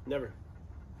 Never.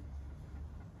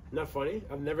 Not funny.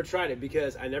 I've never tried it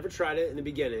because I never tried it in the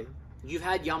beginning. You've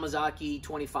had Yamazaki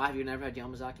 25. You've never had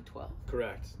Yamazaki 12.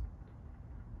 Correct.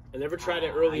 I never tried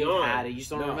it early on. Had it. You just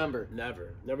don't remember.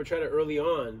 Never tried it early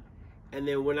on. And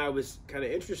then when I was kind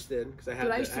of interested, because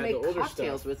I used to make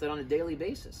cocktails with it on a daily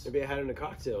basis. Maybe I had it in a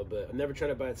cocktail, but I never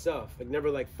tried it by itself. Like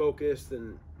never like focused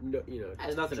and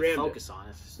There's nothing to focus on.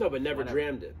 No, but never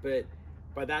drammed it. But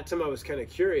by that time I was kind of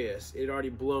curious. It had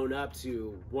already blown up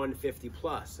to 150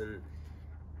 plus, and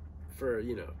for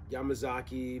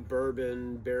Yamazaki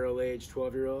bourbon barrel aged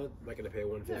 12-year-old, I'm not gonna pay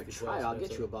 150. Yeah, try it. I'll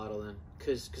get you a bottle then,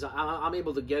 because I'm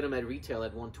able to get them at retail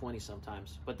at 120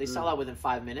 sometimes, but they sell out within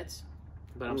 5 minutes.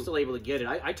 But I'm still able to get it.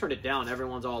 I turned it down.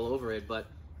 Everyone's all over it, but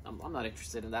I'm not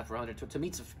interested in that for $100. To me,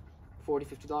 it's a $40,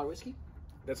 $50 whiskey.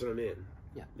 That's what I mean.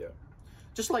 Yeah.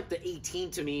 Just like the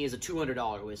 18 to me is a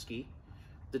 $200 whiskey.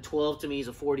 The 12 to me is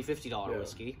a $40, $50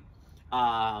 whiskey.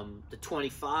 The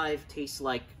 25 tastes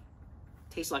like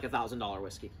 $1,000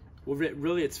 whiskey. Well,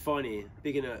 really, it's funny.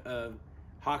 Speaking of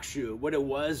Hakushu, what it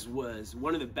was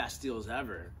one of the best deals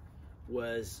ever.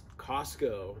 Was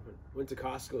Costco. Went to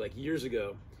Costco like years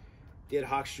ago. They had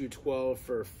Hakushu 12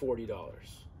 for $40.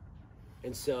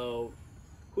 And so,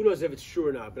 who knows if it's true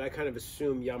or not, but I kind of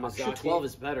assume Yamazaki... Hakushu 12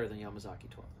 is better than Yamazaki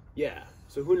 12. Yeah,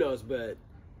 so who knows, but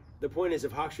the point is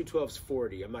if Hakushu 12 is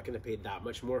 $40, I'm not going to pay that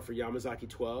much more for Yamazaki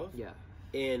 12. Yeah.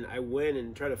 And I went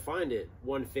and tried to find it,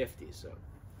 $150, so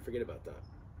forget about that.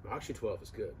 Hakushu 12 is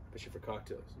good, especially for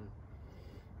cocktails.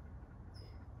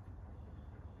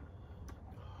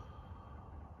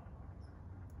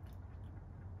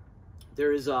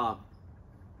 There is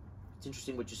it's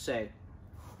interesting what you say.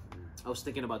 I was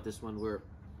thinking about this one where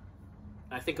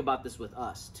I think about this with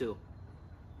us too.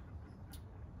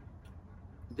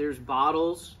 There's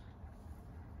bottles,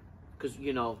 because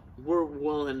we're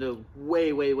willing to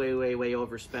way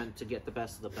overspend to get the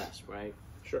best of the best, right?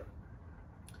 Sure.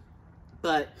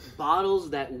 But bottles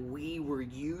that we were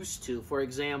used to, for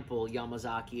example,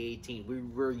 Yamazaki 18, we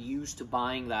were used to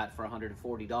buying that for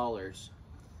 $140.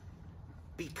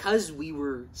 Because we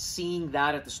were seeing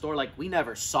that at the store, like we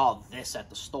never saw this at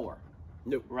the store.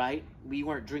 Nope. Right? We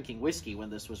weren't drinking whiskey when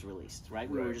this was released, right?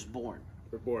 We were just born.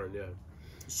 We're born, yeah.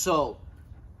 So,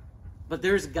 but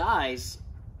there's guys,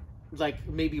 like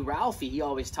maybe Ralphie, he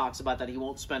always talks about that he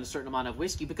won't spend a certain amount of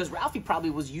whiskey because Ralphie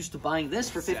probably was used to buying this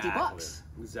for $50.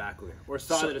 Exactly. Or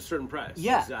saw it at a certain price.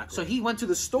 Yeah. Exactly. So he went to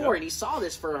the store and he saw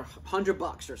this for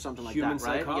 $100 or something like Human that,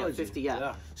 right? psychology. Yeah, 50,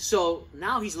 yeah. So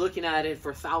now he's looking at it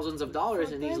for thousands of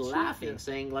dollars and he's laughing,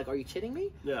 saying like, "Are you kidding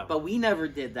me?" Yeah. But we never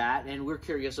did that, and we're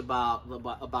curious about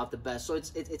the best. So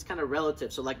it's kind of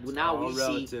relative. So like now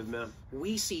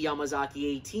we see Yamazaki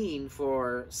 18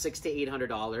 for $600 to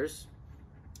 $800,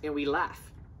 and we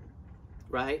laugh,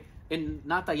 right? And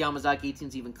not that Yamazaki 18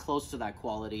 is even close to that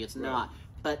quality. It's not.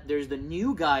 But there's the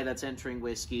new guy that's entering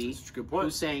whiskey. That's a good point.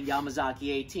 Who's saying Yamazaki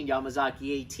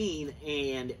 18,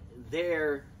 and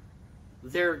they're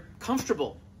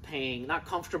comfortable paying, not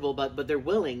comfortable, but they're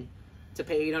willing to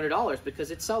pay $800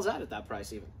 because it sells out at that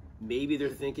price even. Maybe they're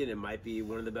thinking it might be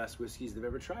one of the best whiskeys they've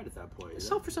ever tried at that point.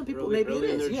 So for some people, maybe it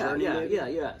is.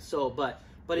 Yeah. So, but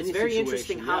it's very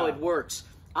interesting how it works.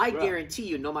 I guarantee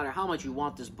you, no matter how much you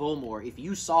want this Bowmore, if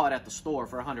you saw it at the store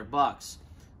for $100,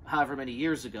 however many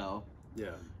years ago,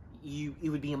 it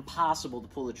would be impossible to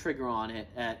pull the trigger on it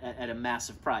at a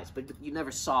massive price. But you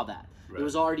never saw that. Right. It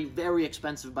was already very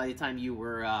expensive by the time you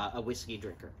were a whiskey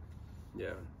drinker.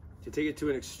 Yeah. To take it to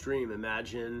an extreme,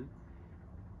 imagine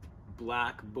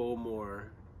Black Bowmore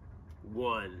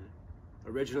 1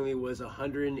 originally was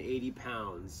 180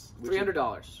 pounds.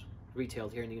 $300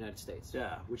 retailed here in the United States.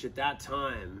 Yeah, which at that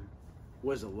time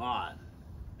was a lot.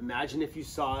 Imagine if you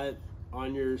saw it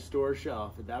on your store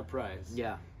shelf at that price.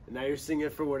 Yeah. And now you're seeing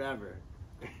it for whatever.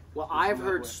 Well, I've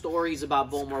heard stories about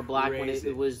Bowmore Black when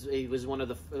it was one of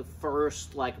the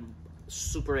first like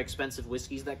super expensive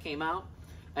whiskeys that came out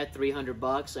at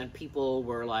 $300, and people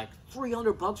were like,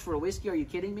 $300 for a whiskey? Are you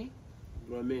kidding me?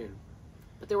 What I mean.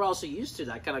 But they were also used to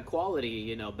that kind of quality,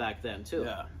 you know, back then too.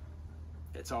 Yeah.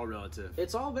 It's all relative.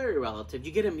 It's all very relative.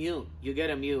 You get immune.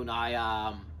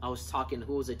 I was talking.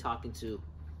 Who was I talking to?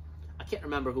 I can't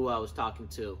remember who I was talking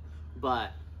to,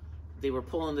 but they were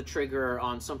pulling the trigger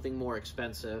on something more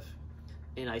expensive,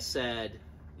 and I said,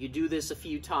 "You do this a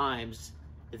few times,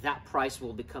 that price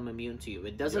will become immune to you.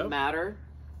 It doesn't matter.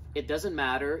 It doesn't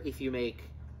matter if you make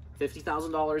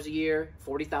 $50,000 a year,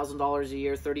 $40,000 a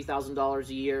year, $30,000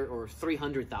 a year, or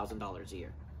 $300,000 a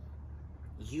year.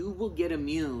 You will get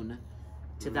immune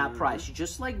to that price.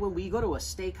 Just like when we go to a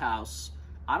steakhouse,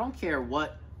 I don't care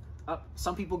what.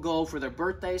 Some people go for their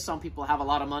birthday. Some people have a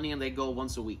lot of money and they go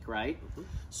once a week, right?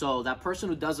 So that person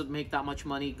who doesn't make that much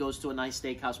money goes to a nice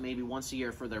steakhouse maybe once a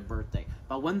year for their birthday.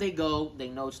 But when they go, they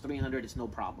know it's $300. It's no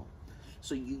problem.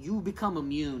 So you become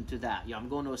immune to that. Yeah, I'm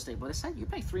going to a steak, but it's like you're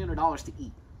paying $300 to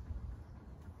eat,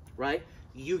 right?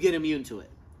 You get immune to it.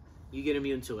 You get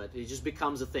immune to it. It just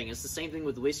becomes a thing. It's the same thing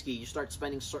with whiskey. You start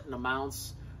spending certain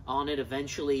amounts on it.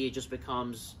 Eventually, it just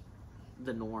becomes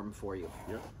the norm for you.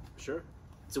 Yeah, sure.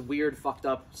 It's a weird, fucked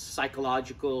up,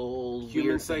 psychological, human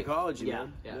weird psychology, thing.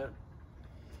 man. Yeah.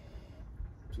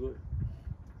 Absolutely.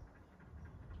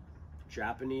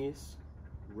 Japanese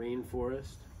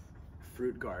rainforest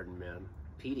fruit garden, man.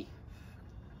 Peaty.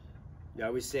 Yeah, I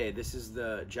always say this is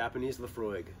the Japanese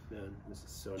Lafroig, man. This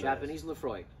is so Japanese nice.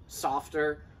 Lafroig.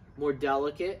 Softer, more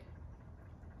delicate,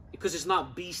 because it's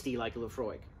not beastie like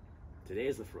Lafroig.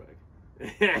 Today's Lafroig.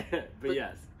 but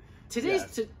yes.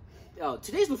 Today's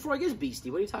Lafroig is beastie.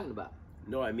 What are you talking about?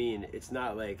 No, I mean, it's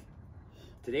not like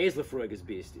today's Lafroig is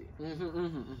beastie.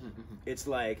 It's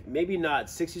like maybe not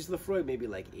 60s Lafroig, maybe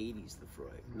like 80s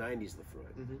Lafroig, 90s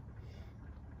Lafroig.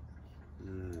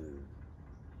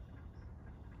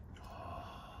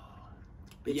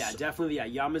 But yeah, definitely. Yeah,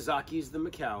 Yamazaki's the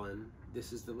Macallan.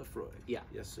 This is the Lafroig. Yeah.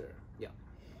 Yes, sir. Yeah.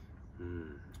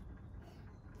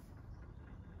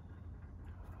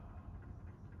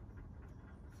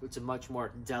 It's a much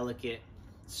more delicate,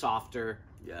 softer.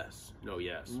 Yes. No.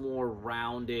 Yes. More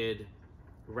rounded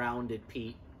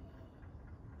peat.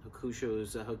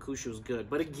 Hakusho's good,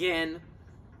 but again,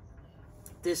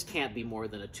 this can't be more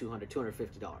than a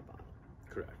 $250 bottle.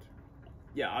 Correct.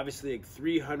 Yeah, obviously like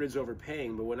 300's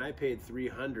overpaying, but when I paid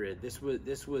 $300,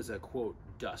 this was a quote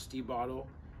dusty bottle.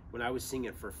 When I was seeing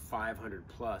it for $500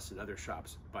 plus at other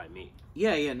shops by me.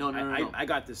 Yeah. No. I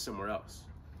got this somewhere else.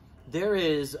 There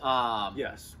is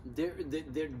yes.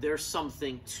 There's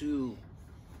something to,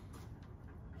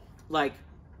 like,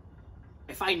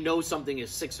 if I know something is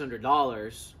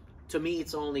 $600, to me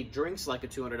it's only drinks like a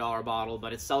 $200 bottle,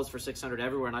 but it sells for $600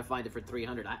 everywhere, and I find it for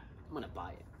 $300. I'm gonna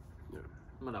buy it. Yeah.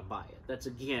 I'm gonna buy it. That's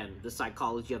again the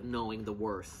psychology of knowing the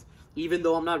worth, even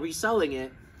though I'm not reselling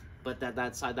it, but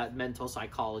that mental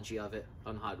psychology of it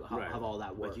on how all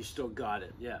that works. Like you still got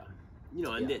it, yeah. You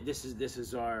know, and this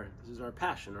is our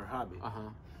passion, our hobby,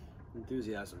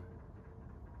 enthusiasm.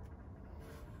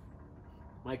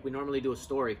 Mike, we normally do a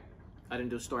story. I didn't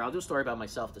do a story. I'll do a story about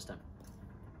myself this time.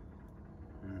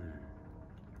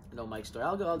 No Mike's story.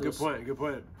 I'll do. Good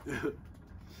point.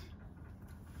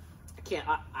 I can't.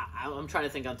 I'm trying to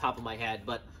think on top of my head,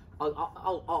 but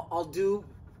I'll do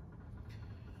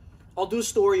a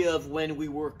story of when we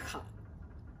were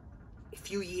a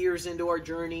few years into our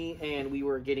journey and we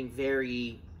were getting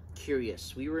very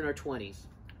curious. We were in our 20s.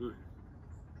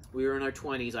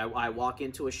 I walk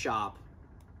into a shop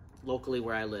locally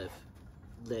where I lived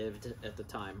at the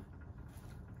time.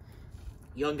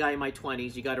 Young guy in my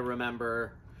 20s. You got to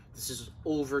remember, This is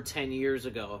over 10 years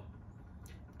ago.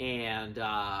 And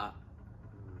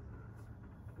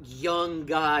young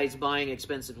guys buying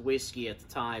expensive whiskey at the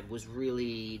time was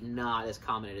really not as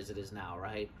common as it is now,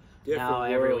 right? Different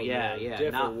world,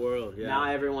 Different world, yeah. Now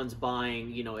everyone's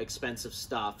buying, you know, expensive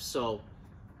stuff. So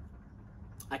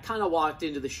I kind of walked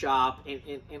into the shop,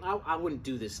 and I wouldn't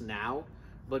do this now,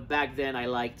 but back then I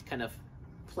liked kind of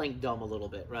playing dumb a little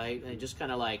bit, right? And just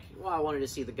kind of like, well, I wanted to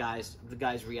see the guy's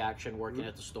reaction working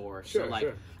at the store. Sure, so like,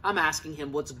 sure. I'm asking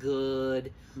him what's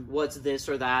good, what's this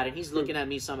or that, and he's looking at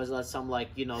me some like,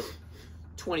 you know,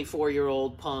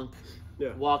 24-year-old punk.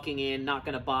 Yeah. Walking in, not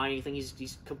gonna buy anything.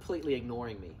 He's completely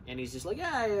ignoring me, and he's just like,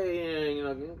 yeah, you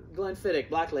know, Glenfiddich,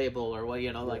 Black Label, or what,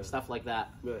 you know, like stuff like that.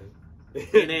 Right.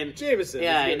 And then Jameson.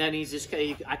 yeah, and then he's just,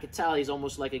 I could tell he's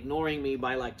almost like ignoring me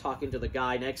by like talking to the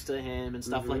guy next to him and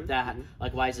stuff like that.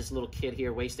 Like, why is this little kid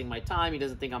here wasting my time? He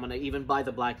doesn't think I'm gonna even buy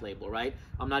the Black Label, right?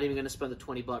 I'm not even gonna spend the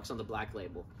 $20 on the Black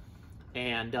Label.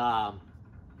 And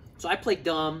so I play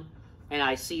dumb. And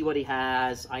I see what he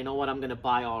has. I know what I'm going to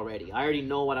buy already. I already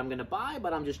know what I'm going to buy,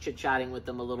 but I'm just chit-chatting with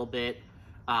him a little bit.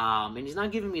 And he's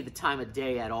not giving me the time of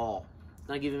day at all.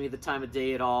 Not giving me the time of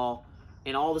day at all.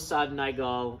 And all of a sudden I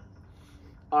go,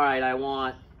 all right, I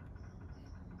want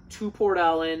 2 Port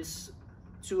Ellens,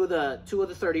 two of the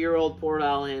 30-year-old Port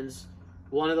Ellens,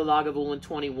 one of the Lagavulin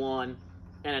 21,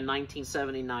 and a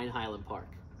 1979 Highland Park.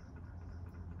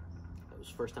 That was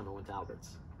the first time I went to Albert's.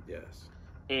 Yes.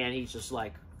 And he's just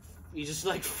like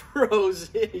froze.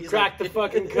 He cracked the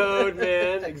fucking code,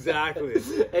 man. Exactly.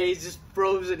 And he's just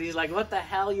frozen. He's like, what the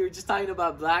hell? You were just talking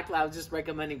about Black Label. I was just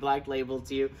recommending Black Label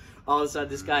to you. All of a sudden,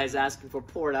 this guy is asking for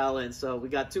Port Ellens. So we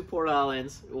got 2 Port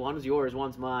Ellens. One's yours,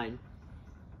 one's mine.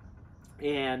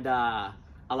 And a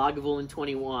Lagavulin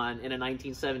 21 in a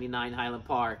 1979 Highland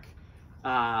Park.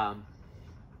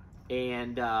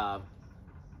 And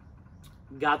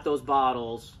got those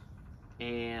bottles.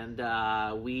 And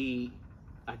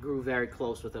I grew very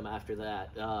close with him after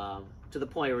that, to the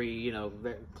point where, you know,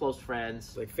 very close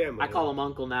friends. Like family. I call him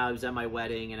Uncle now. He was at my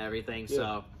wedding and everything,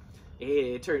 so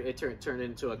it turned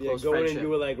into a close going friendship. And you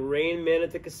were like Rain Man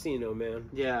at the casino, man.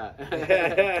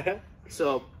 Yeah.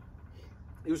 So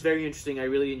it was very interesting. I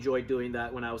really enjoyed doing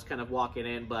that when I was kind of walking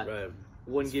in, but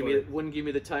wouldn't give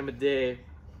me the time of day.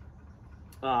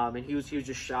 And he was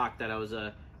just shocked that I was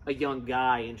a young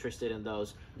guy interested in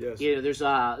those. Yes. You know, there's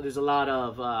a lot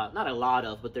of not a lot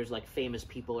of, but there's like famous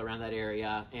people around that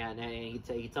area, and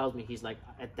he tells me, he's like,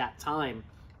 at that time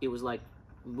it was like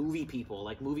movie people,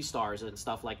 like movie stars and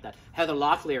stuff like that. Heather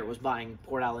Locklear was buying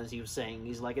Port Ellens, he was saying.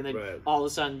 He's like, and then all of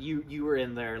a sudden you were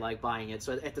in there like buying it.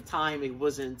 So at the time it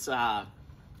wasn't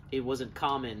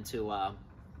common to.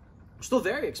 Still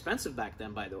very expensive back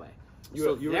then, by the way.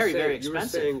 Still very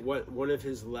expensive. You were saying one of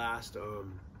his last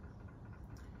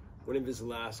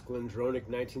Glendronach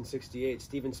 1968,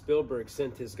 Steven Spielberg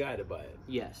sent his guy to buy it.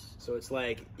 Yes. So it's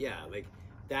like, like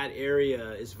that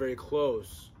area is very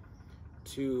close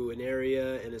to an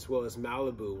area, and as well as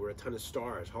Malibu, where a ton of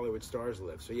stars, Hollywood stars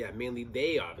live. So yeah, mainly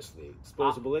they obviously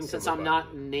disposable income. Since I'm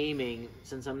not naming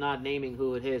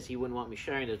who it is, he wouldn't want me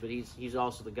sharing this, but he's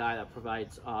also the guy that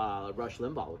provides Rush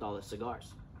Limbaugh with all his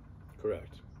cigars.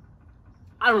 Correct.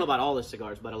 I don't know about all his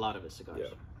cigars, but a lot of his cigars. Yeah.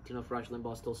 Do you know if Rush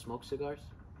Limbaugh still smokes cigars?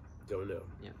 Don't know.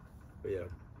 Yeah. But yeah,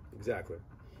 exactly.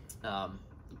 Yeah.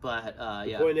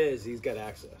 The point is, he's got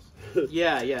access.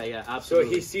 yeah, absolutely.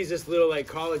 So he sees this little like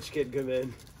college kid come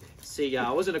in. See, yeah,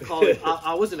 I wasn't a college.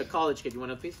 I wasn't a college kid. You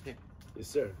want a piece? Here. Yes,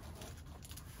 sir.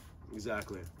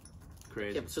 Exactly.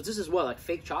 Crazy. Yeah, so this is what, like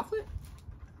fake chocolate?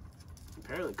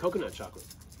 Apparently, coconut chocolate.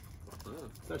 Oh.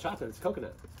 It's not chocolate. It's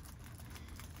coconut.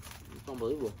 It's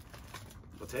unbelievable.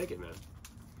 I'll take it, man.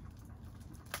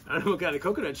 I don't know what kind of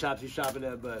coconut shops you're shopping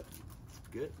at, but it's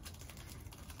good.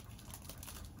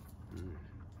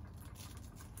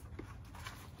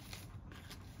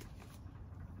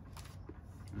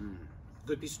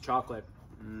 Good piece of chocolate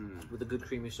with a good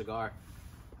creamy cigar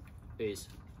is.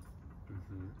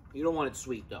 You don't want it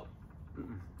sweet though.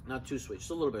 Not too sweet.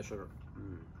 Just a little bit of sugar.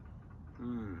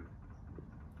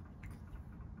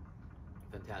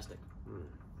 Fantastic.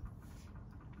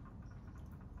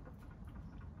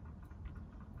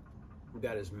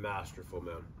 That is masterful,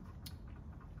 man.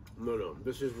 No.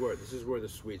 This is where the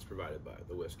sweet's provided by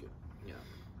the whiskey. Yeah.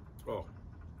 Oh,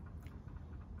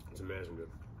 it's amazing, dude.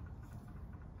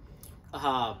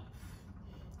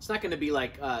 It's not going to be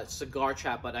like a cigar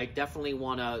chat, but I definitely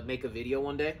want to make a video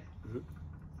one day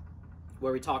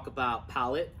where we talk about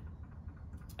palate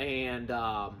and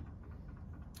how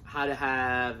to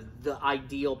have the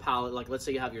ideal palate. Like, let's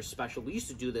say you have your special. We used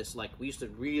to do this. Like, we used to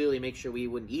really make sure we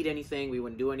wouldn't eat anything. We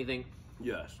wouldn't do anything.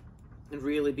 Yes. and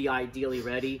really be ideally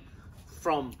ready,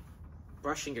 from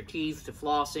brushing your teeth to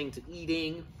flossing to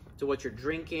eating to what you're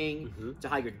drinking to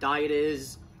how your diet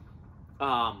is,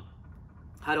 how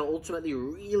to ultimately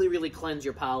really cleanse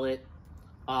your palate,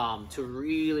 to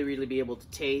really be able to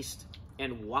taste.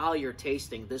 And while you're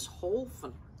tasting, this whole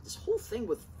thing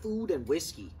with food and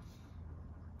whiskey,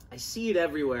 I see it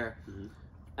everywhere.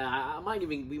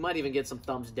 We might even get some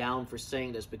thumbs down for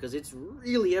saying this, because it's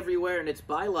really everywhere, and it's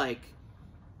by like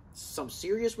some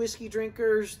serious whiskey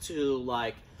drinkers to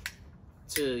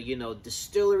you know,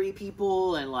 distillery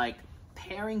people, and like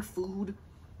pairing food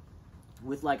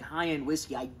with like high-end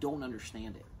whiskey. I don't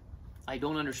understand it. I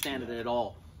don't understand it at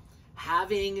all.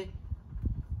 Having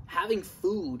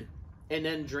food and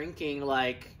then drinking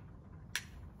like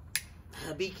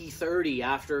Habiki 30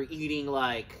 after eating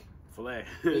like filet.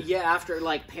 Yeah, after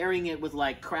like pairing it with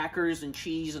like crackers and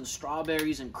cheese and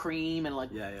strawberries and cream and like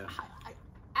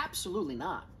absolutely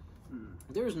not.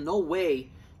 There's no way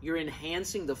you're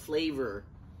enhancing the flavor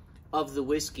of the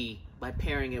whiskey by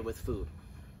pairing it with food.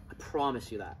 I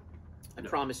promise you that. I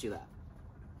promise you that.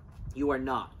 You are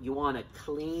not. You want a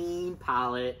clean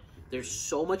palate. There's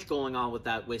so much going on with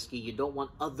that whiskey. You don't want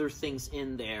other things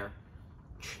in there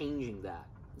changing that.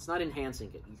 It's not enhancing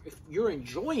it. If you're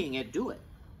enjoying it, do it.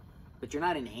 But you're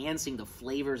not enhancing the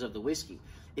flavors of the whiskey.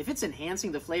 If it's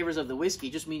enhancing the flavors of the whiskey,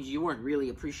 it just means you weren't really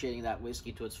appreciating that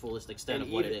whiskey to its fullest extent of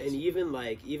what it is. And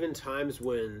even times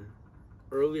when,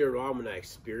 earlier on when I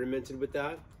experimented with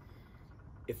that,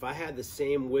 if I had the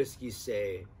same whiskey,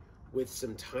 say, with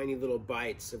some tiny little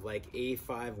bites of like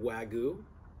A5 Wagyu,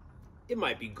 it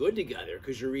might be good together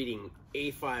because you're eating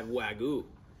A5 Wagyu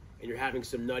and you're having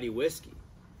some nutty whiskey.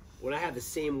 When I have the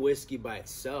same whiskey by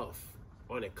itself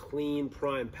on a clean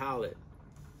prime palate,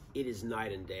 it is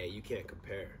night and day. You can't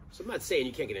compare. So I'm not saying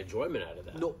you can't get enjoyment out of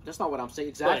that. No, that's not what I'm saying.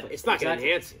 Exactly. But it's not going to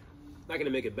enhance it. It's not going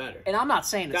to make it better. And I'm not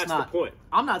saying it's that's not. The point.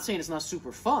 I'm not saying it's not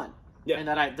super fun. Yeah. And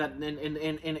that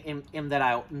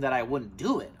I wouldn't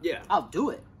do it. Yeah. I'll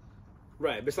do it.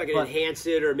 Right, but it's not going to enhance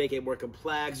it or make it more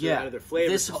complex or add other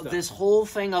flavors. This whole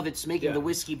thing of it's making the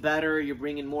whiskey better, you're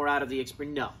bringing more out of the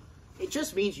experience. No. It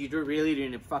just means you really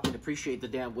didn't fucking appreciate the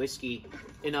damn whiskey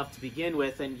enough to begin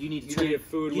with, and you need to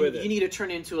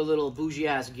turn it into a little bougie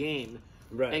ass game,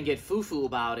 right, and get foo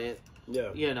about it. Yeah,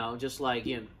 you know, just like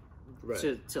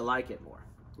to like it more.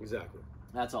 Exactly.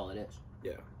 That's all it is.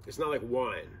 Yeah, it's not like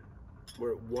wine,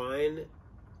 where wine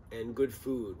and good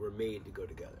food were made to go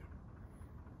together.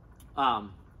 A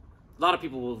lot of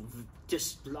people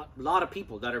a lot of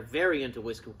people that are very into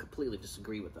whiskey will completely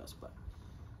disagree with us, but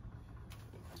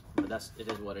it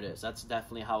is what it is. That's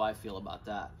definitely how I feel about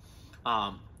that.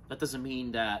 That doesn't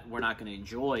mean that we're not going to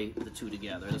enjoy the two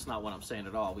together. That's not what I'm saying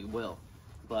at all. We will,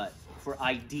 but if we're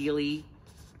ideally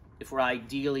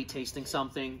tasting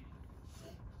something,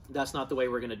 that's not the way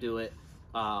we're going to do it.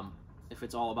 If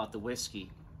it's all about the whiskey,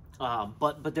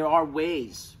 but there are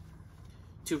ways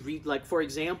to read. Like, for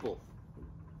example,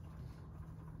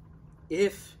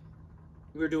 if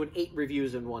we were doing 8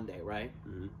 reviews in one day, right?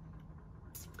 Mm-hmm.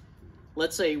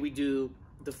 Let's say we do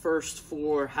the first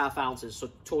 4 half ounces, so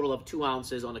total of 2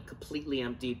 ounces on a completely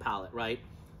empty palate, right?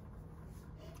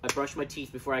 I brush my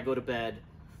teeth before I go to bed.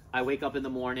 I wake up in the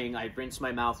morning, I rinse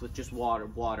my mouth with just water,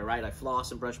 right? I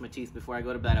floss and brush my teeth before I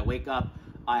go to bed. I wake up,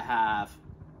 I have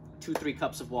 2-3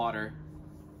 cups of water,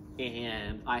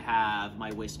 and I have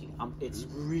my whiskey. It's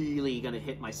really going to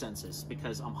hit my senses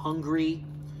because I'm hungry,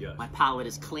 my palate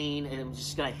is clean, and I'm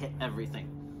just going to hit everything.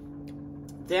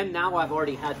 Then now I've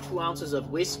already had 2 ounces of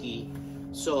whiskey,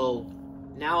 so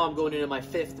now I'm going into my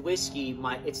 5th whiskey.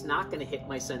 It's not going to hit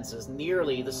my senses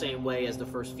nearly the same way as the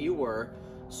first few were.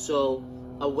 So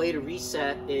a way to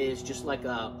reset is just like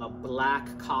a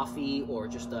black coffee or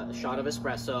just a shot of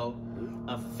espresso,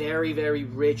 a very, very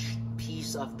rich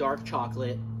piece of dark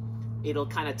chocolate. It'll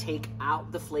kind of take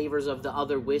out the flavors of the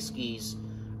other whiskeys.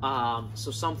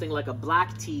 So something like a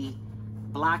black tea,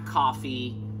 black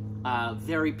coffee,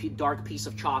 very dark piece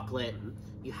of chocolate.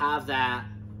 You have that.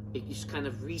 It just kind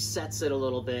of resets it a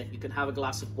little bit. You can have a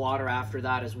glass of water after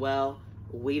that as well.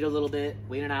 Wait a little bit.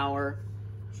 Wait an hour.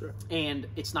 Sure. And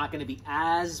it's not going to be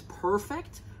as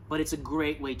perfect, but it's a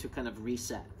great way to kind of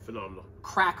reset. Phenomenal.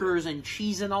 Crackers and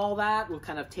cheese and all that will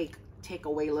kind of take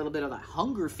away a little bit of that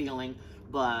hunger feeling.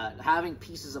 But having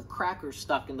pieces of crackers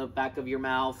stuck in the back of your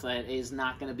mouth is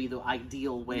not going to be the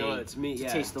ideal way to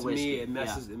taste the whiskey. To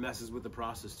me, it messes with the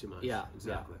process too much. Yeah,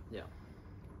 exactly. Yeah.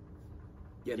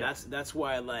 That's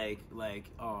why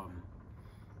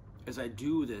as I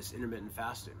do this intermittent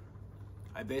fasting,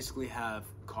 I basically have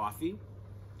coffee,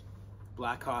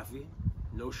 black coffee,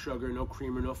 no sugar, no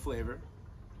creamer, no flavor,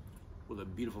 with a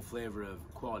beautiful flavor of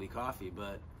quality coffee,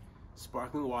 but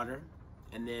sparkling water,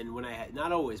 and then when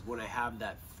not always, when I have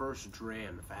that first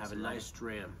dram, if I have a nice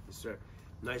dram,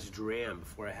 nice dram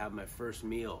before I have my first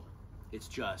meal, it's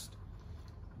just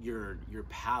your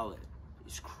palate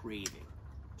is craving,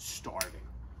 starving,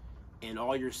 and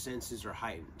all your senses are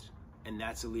heightened. And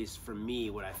that's, at least for me,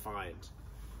 what I find.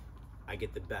 I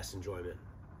get the best enjoyment.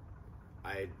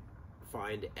 I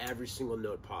find every single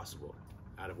note possible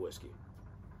out of whiskey.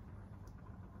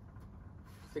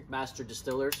 I think master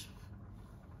distillers.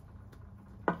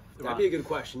 That'd be a good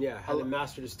question, yeah. How do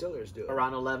master distillers do it?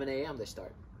 Around 11 a.m. they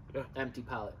start. Yeah. Empty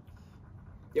palate.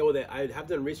 Yeah, well, I have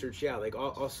done research, yeah. Like,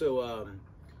 also,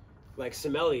 like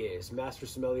sommeliers, master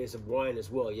sommeliers of wine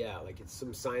as well, yeah. Like, it's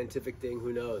some scientific thing,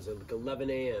 who knows. Like 11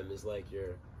 a.m. is like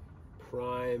your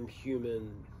prime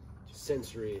human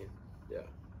sensory, yeah.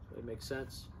 It makes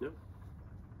sense. Yeah.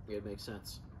 It makes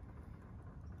sense.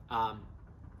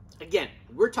 Again,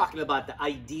 we're talking about the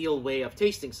ideal way of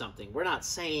tasting something. We're not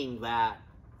saying that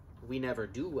we never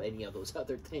do any of those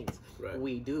other things. Right.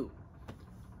 We do.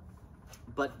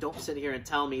 But don't sit here and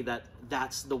tell me that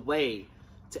that's the way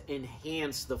to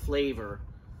enhance the flavor.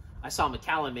 I saw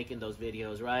Macallan making those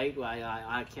videos, right?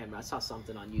 I can't remember. I saw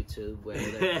something on YouTube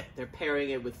where they're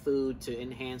pairing it with food to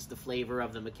enhance the flavor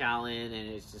of the Macallan, and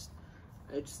it's just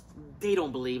they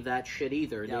don't believe that shit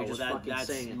either. Yeah, they're just fucking saying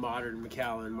that's it. modern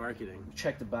Macallan marketing.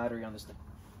 Check the battery on this thing.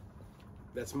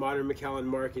 That's modern Macallan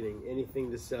marketing. Anything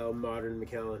to sell modern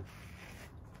Macallan.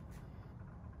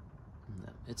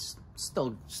 It's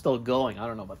still going. I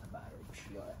don't know about the battery.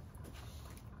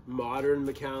 Modern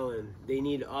Macallan. They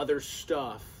need other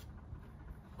stuff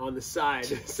on the side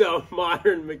to sell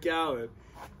modern Macallan.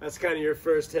 That's kind of your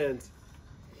first hint.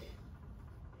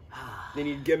 They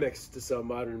need gimmicks to sell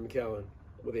modern Macallan.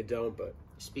 Well, they don't, but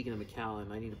speaking of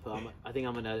Macallan, I need to put. I think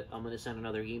I'm gonna send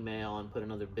another email and put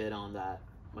another bid on that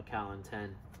Macallan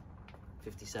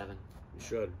 1057. You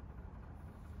should.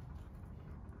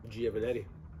 Giovanetti.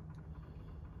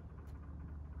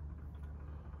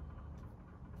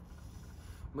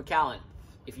 Macallan,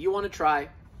 if you want to try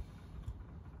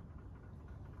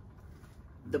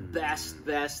the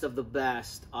best of the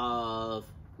best of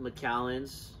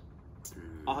Macallans,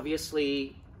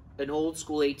 obviously an old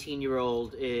school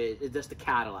 18-year-old is that's the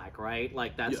Cadillac, right?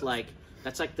 Like that's like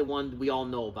the one we all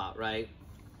know about, right?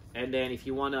 And then if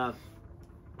you wanna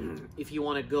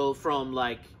go from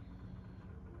like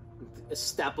a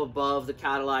step above the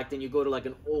Cadillac, then you go to like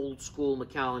an old school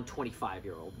Macallan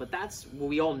 25-year-old. But that's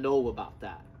we all know about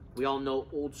that. We all know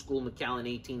old school Macallan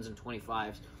 18s and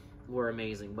 25s were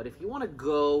amazing. But if you want to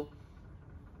go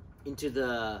into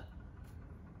the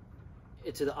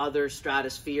other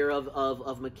stratosphere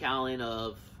of Macallan,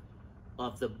 of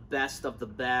the best,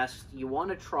 you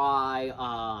want to try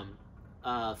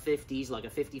 50s, like a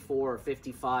 54 or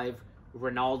 55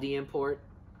 Rinaldi import.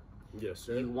 Yes,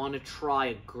 sir. You want to try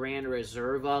a Grand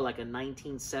Reserva, like a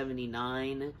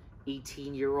 1979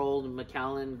 18-year-old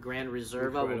Macallan Grand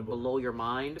Reserva, will blow your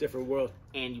mind. Different world.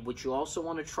 And what you also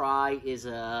want to try is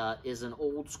an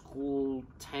old school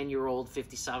 10-year-old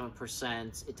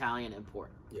 57% Italian import.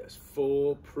 Yes,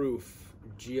 full proof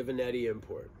Giovanetti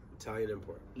import, Italian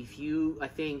import.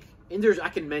 I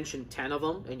can mention 10 of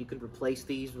them, and you can replace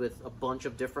these with a bunch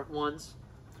of different ones.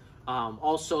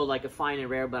 Also, like a fine and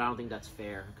rare, but I don't think that's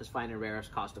fair because fine and rares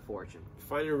cost a fortune.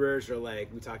 Fine and rares are,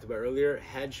 like we talked about earlier,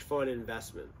 hedge fund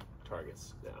investment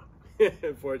targets now.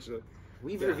 Unfortunately,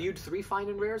 we've reviewed 3 fine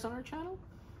and rares on our channel.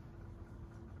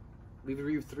 We've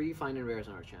reviewed 3 fine and rares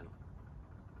on our channel.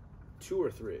 2 or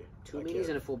 3. 2 minis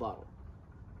and a full bottle.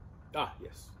 Ah,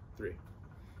 yes, 3.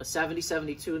 A 70,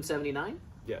 72, and 79.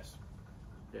 Yes.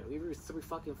 Yeah, we reviewed 3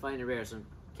 fucking fine and rares and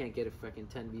can't get a fucking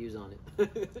 10 views on it.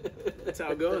 That's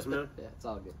how it goes, man. Yeah, it's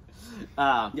all good.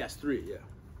 Yes, 3.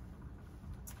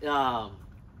 Yeah.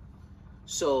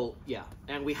 So yeah,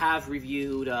 and we have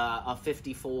reviewed a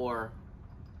 54.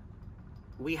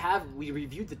 We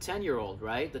reviewed the 10-year-old,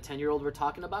 right? The 10-year-old we're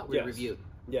talking about. We reviewed.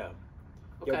 Yeah.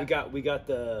 Okay. Yeah, we got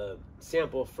the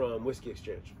sample from Whiskey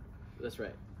Exchange. That's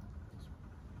right.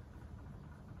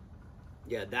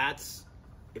 Yeah, that's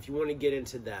if you want to get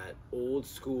into that old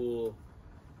school,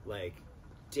 like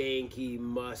danky,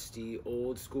 musty,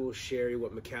 old school sherry,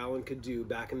 what Macallan could do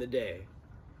back in the day,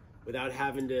 without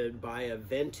having to buy a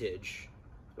vintage,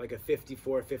 like a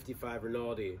 54, 55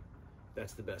 Rinaldi,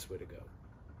 that's the best way to go.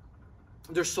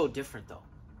 They're so different, though.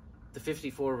 The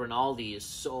 54 Rinaldi is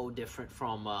so different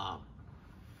from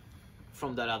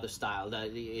that other style.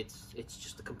 That it's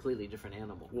just a completely different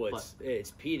animal. Well,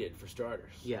 it's peated for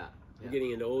starters. Yeah. You're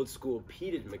getting into old school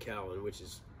peated Macallan, which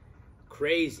is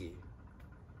crazy,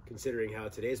 considering how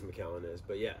today's Macallan is.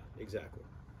 But yeah, exactly.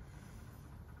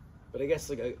 But I guess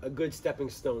like a good stepping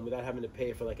stone without having to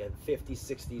pay for like a 50s,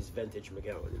 60s vintage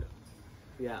Macallan, you know.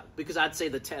 Yeah, because I'd say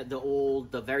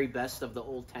the very best of the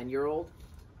old 10-year-old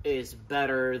is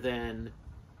better than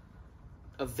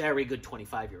a very good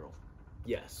 25-year-old.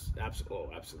 Yes,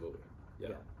 absolutely. Yeah.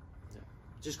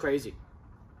 Just crazy.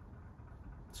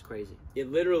 It's crazy.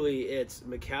 It's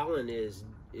Macallan is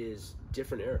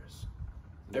different eras.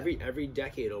 Yeah. Every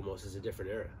decade almost is a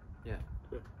different era. Yeah.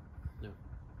 No.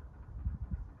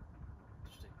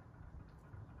 Interesting.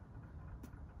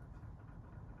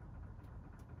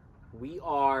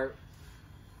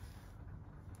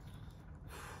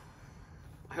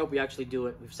 I hope we actually do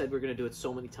it. We've said we're going to do it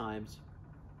so many times.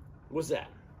 What's that?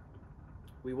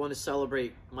 We want to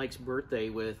celebrate Mike's birthday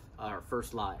with our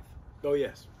first live. Oh,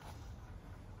 yes.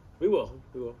 We will.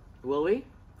 Will we?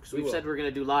 Because we've said we're going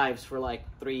to do lives for like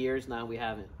 3 years now, and we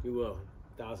haven't. We will.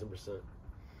 1,000%.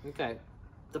 Okay.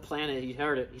 The plan is, he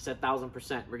heard it. He said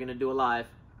 1,000%. We're going to do a live.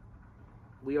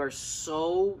 We are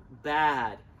so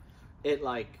bad at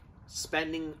like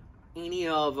spending any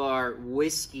of our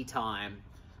whiskey time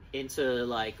into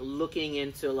like looking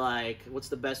into like what's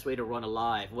the best way to run a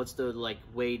live, what's the like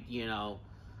way, you know,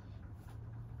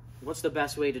 what's the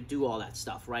best way to do all that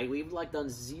stuff, right? We've like done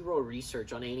zero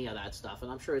research on any of that stuff,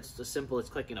 and I'm sure it's as simple as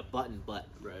clicking a button, but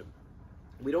right.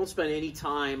 We don't spend any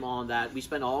time on that. We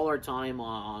spend all our time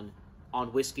on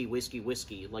whiskey,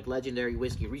 like legendary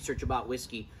whiskey, research about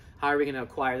whiskey. How are we going to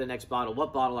acquire the next bottle?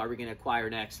 What bottle are we going to acquire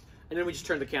next? And then we just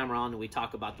turn the camera on and we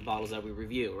talk about the bottles that we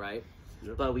review, right?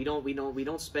 Yep. But we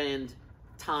don't spend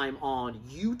time on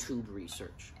YouTube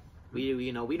research. We've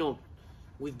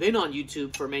been on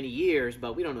YouTube for many years,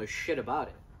 but we don't know shit about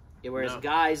it. Whereas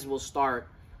guys will start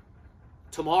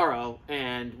tomorrow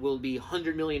and will be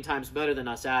 100 million times better than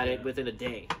us at it within a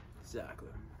day. Exactly.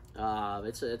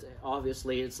 It's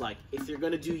obviously it's like, if you're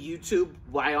gonna do YouTube,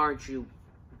 why aren't you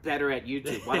better at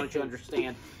YouTube? Why don't you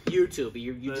understand YouTube?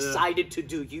 You decided to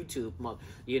do YouTube,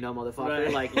 motherfucker.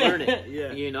 Right. Like, learn it.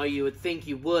 Yeah. You would think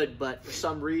you would, but for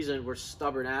some reason we're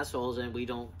stubborn assholes and we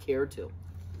don't care to.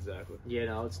 Exactly.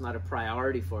 It's not a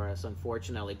priority for us,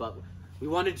 unfortunately. But we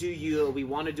want to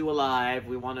do a live.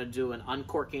 We want to do an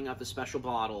uncorking of the special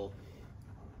bottle.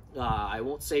 I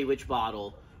won't say which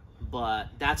bottle, but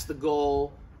that's the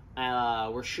goal.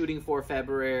 We're shooting for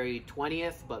February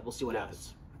 20th, but we'll see what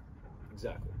happens.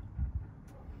 Exactly.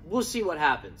 We'll see what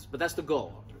happens, but that's the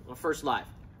goal. Our first live.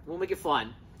 We'll make it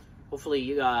fun.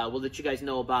 Hopefully, we'll let you guys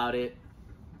know about it.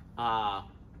 And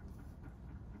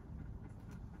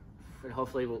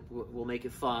hopefully, we'll make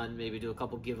it fun. Maybe do a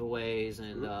couple giveaways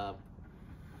and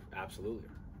absolutely.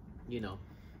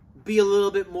 Be a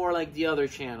little bit more like the other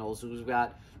channels who's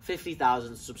got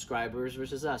 50,000 subscribers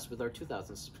versus us with our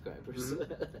 2,000 subscribers.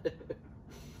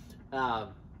 I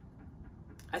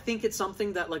think it's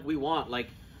something that like we want. Like,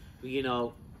 we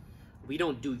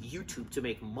don't do YouTube to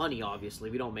make money.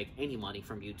 Obviously, we don't make any money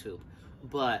from YouTube,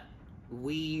 but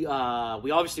we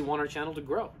obviously want our channel to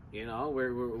grow.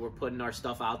 We're putting our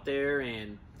stuff out there,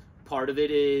 and part of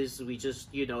it is we just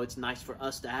it's nice for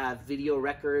us to have video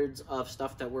records of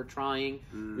stuff that we're trying.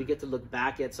 We get to look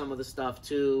back at some of the stuff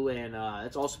too, and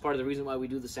it's also part of the reason why we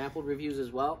do the sample reviews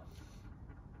as well.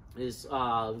 Is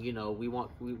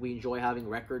we enjoy having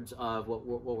records of what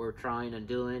we're trying and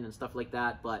doing and stuff like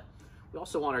that, but we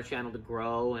also want our channel to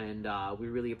grow, and we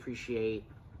really appreciate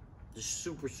the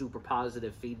super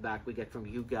positive feedback we get from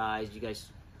you guys. You guys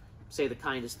say the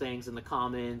kindest things in the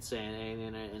comments,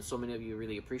 and so many of you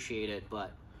really appreciate it.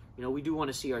 But we do want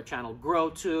to see our channel grow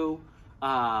too.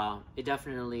 It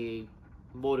definitely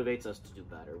motivates us to do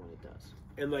better when it does.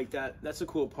 And like that's the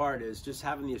cool part, is just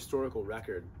having the historical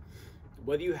record.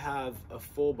 Whether you have a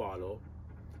full bottle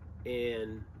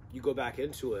and you go back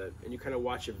into it and you kind of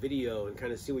watch a video and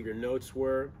kind of see what your notes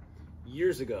were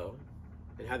years ago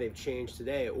and how they've changed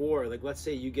today, or like let's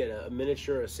say you get a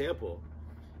miniature, a sample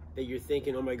that you're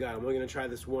thinking, oh my god, I'm only going to try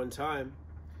this one time.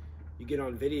 You get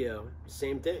on video,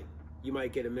 same thing. You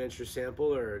might get a miniature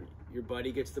sample, or your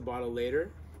buddy gets the bottle later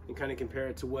and kind of compare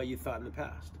it to what you thought in the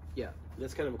past. Yeah.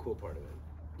 That's kind of a cool part of it.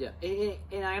 Yeah,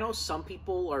 and I know some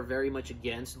people are very much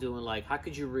against doing like, how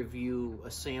could you review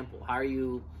a sample? How are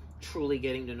you truly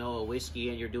getting to know a whiskey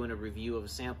and you're doing a review of a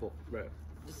sample? Right.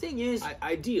 The thing is,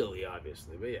 ideally,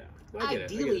 obviously, but yeah.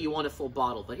 Ideally, you want a full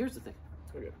bottle, but here's the thing.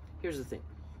 Okay. Here's the thing.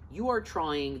 You are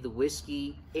trying the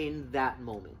whiskey in that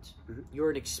moment. You're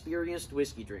an experienced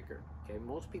whiskey drinker. Okay,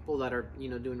 most people that are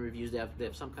doing reviews, they have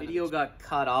some kind of video got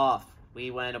cut off. We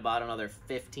went about another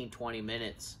 15-20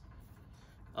 minutes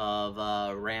of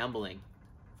rambling.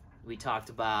 We talked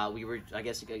about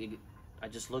I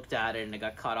just looked at it and it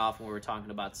got cut off when we were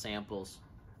talking about samples.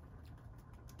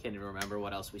 Can't even remember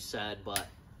what else we said, but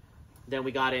Then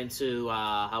we got into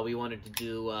how we wanted to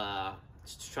do.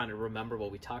 Just trying to remember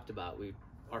what we talked about.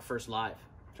 Our first live.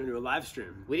 Trying to do a live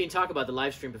stream. We didn't talk about the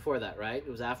live stream before that, right?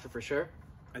 It was after for sure.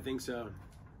 I think so.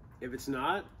 If it's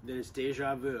not, then it's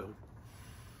deja vu.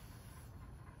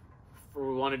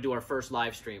 We want to do our first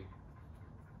live stream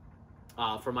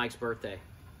for Mike's birthday,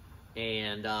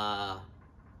 and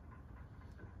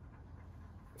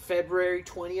February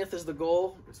 20th is the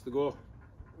goal. It's the goal.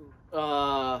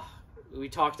 We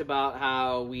talked about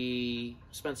how we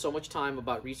spent so much time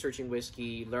about researching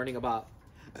whiskey, learning about,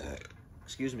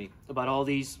 about all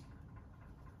these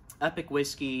epic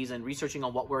whiskeys and researching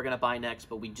on what we're going to buy next,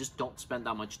 but we just don't spend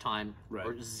that much time,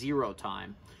 or zero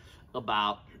time,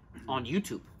 on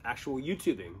YouTube. Actual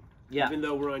YouTubing. Yeah. Even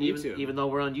though we're on YouTube. Even though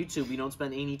we're on YouTube, we don't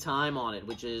spend any time on it,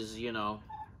 which is,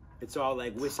 it's all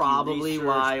like whiskey probably research,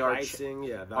 why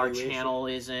pricing, our channel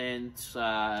isn't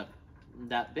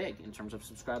that big in terms of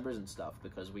subscribers and stuff,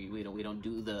 because we don't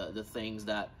do the things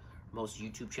that most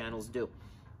YouTube channels do.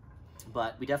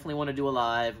 But we definitely want to do a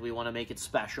live. We want to make it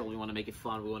special. We want to make it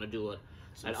fun. We want to do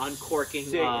an uncorking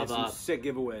of some sick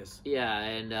giveaways. Yeah,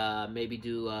 and maybe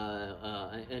do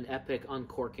an epic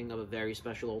uncorking of a very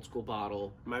special old school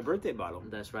bottle. My birthday bottle.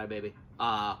 That's right, baby.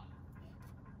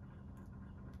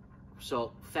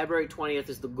 So February 20th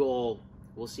is the goal.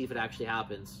 We'll see if it actually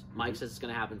happens. Mike says it's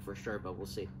going to happen for sure, but we'll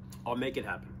see. I'll make it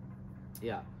happen.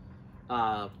 Yeah.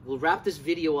 We'll wrap this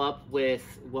video up with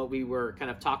what we were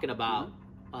kind of talking about.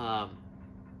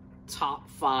 Top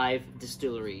 5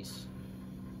 distilleries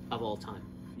of all time.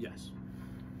 Yes.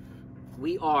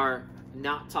 We are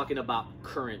not talking about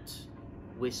current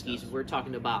whiskeys. Yes. We're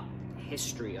talking about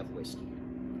history of whiskey,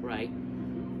 right?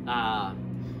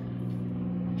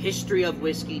 History of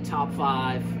whiskey, top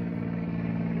 5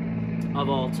 of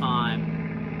all time.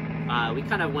 We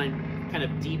kind of went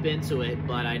deep into it,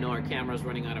 but I know our camera's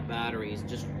running out of batteries.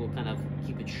 We'll kind of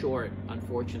keep it short,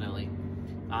 unfortunately.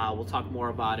 We'll talk more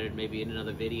about it maybe in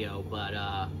another video, but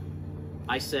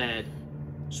I said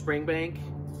Springbank,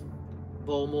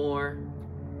 Bowmore,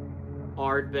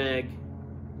 Ardbeg,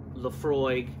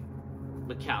 Laphroaig,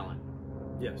 Macallan.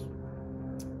 Yes.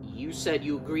 You said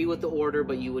you agree with the order,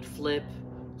 but you would flip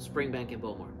Springbank and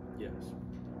Bowmore. Yes.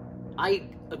 I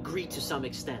agree to some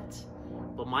extent,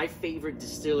 but my favorite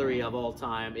distillery of all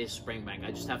time is Springbank.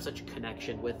 I just have such a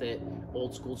connection with it.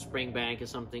 Old school Springbank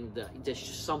is something there's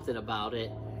just something about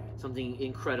it, something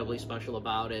incredibly special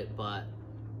about it. But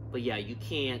yeah, you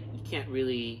can't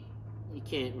really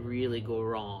go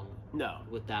wrong. No.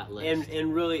 With that list.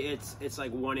 And really, it's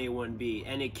like 1A, 1B,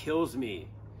 and it kills me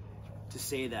to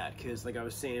say that, because like I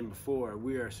was saying before,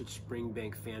 we are such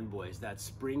Springbank fanboys. That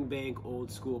Springbank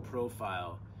old school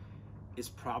profile is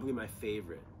probably my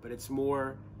favorite, but it's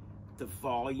more the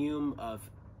volume of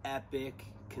epic,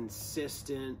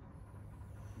 consistent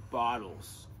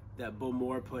bottles that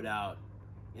Bowmore put out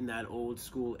in that old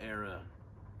school era.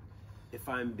 If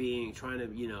I'm trying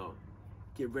to,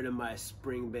 get rid of my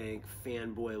Springbank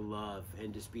fanboy love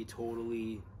and just be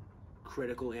totally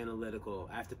critical, analytical,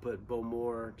 I have to put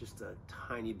Bowmore just a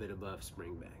tiny bit above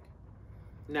Springbank.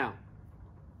 Now,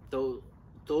 those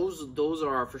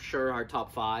are for sure our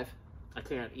top 5. I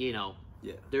can't,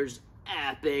 Yeah. There's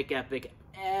epic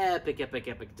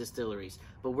distilleries,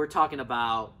 but we're talking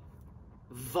about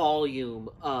volume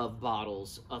of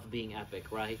bottles of being epic,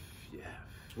 right? Yeah.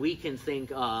 We can think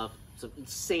of some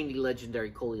insanely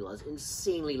legendary Colilas,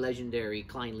 insanely legendary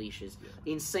Kleinliches,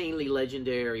 insanely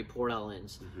legendary Port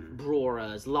Ellens,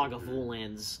 Broras,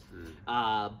 Lagavulins,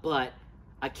 but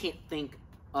I can't think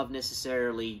of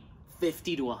necessarily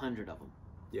 50 to 100 of them.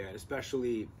 Yeah,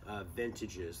 especially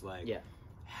vintages, like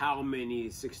how many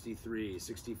 63,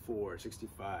 64,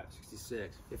 65,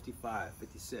 66, 55,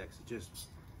 56,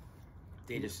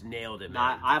 they just nailed it,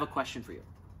 man. I have a question for you.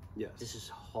 Yes. This is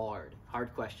hard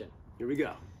question. Here we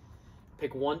go.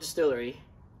 Pick one distillery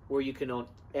where you can own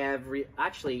every...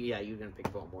 Actually, yeah, you're going to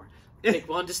pick Bowmore. Pick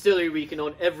one distillery where you can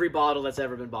own every bottle that's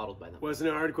ever been bottled by them. Wasn't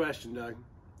a hard question, Doug.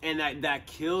 And that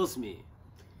kills me.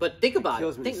 But think about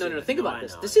it. Think about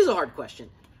this. This is a hard question.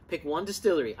 Pick one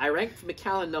distillery. I ranked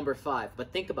Macallan number 5,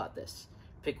 but think about this.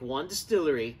 Pick one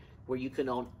distillery where you can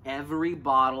own every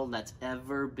bottle that's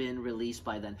ever been released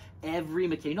by them.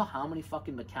 You know how many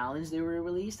fucking Macallans they were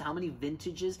released? How many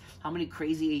vintages? How many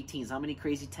crazy 18s? How many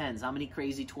crazy 10s? How many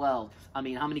crazy 12s? How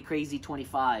many crazy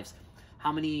 25s?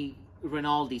 How many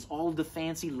Rinaldis? All the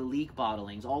fancy Lalique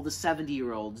bottlings, all the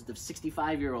 70-year-olds, the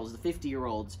 65-year-olds, the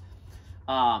 50-year-olds.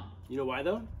 You know why,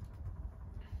 though?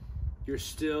 You're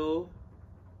still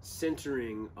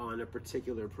centering on a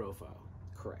particular profile.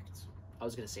 Correct. I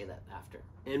was going to say that after.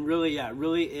 And really,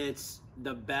 it's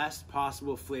the best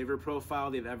possible flavor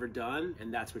profile they've ever done,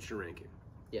 and that's what you're ranking.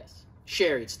 Yes,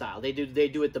 sherry style. They've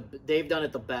done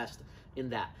it the best in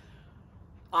that.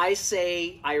 I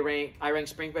say I rank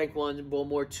Springbank 1,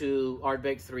 Bowmore 2,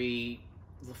 Ardbeg 3,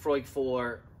 Lefroy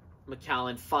 4,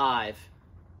 Macallan 5.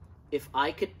 If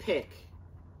I could pick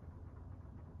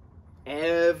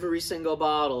every single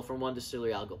bottle from one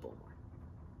distillery, I'll go Bowmore.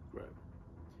 Right.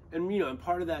 And, and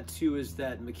part of that, too, is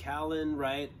that Macallan,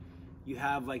 right, you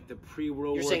have, like, the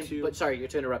pre-World War II. But, sorry,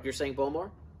 to interrupt. You're saying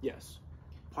Bowmore? Yes.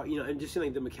 And just saying,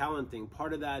 like, the Macallan thing,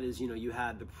 part of that is, you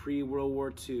had the pre-World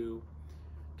War II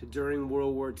to during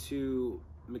World War II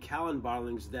Macallan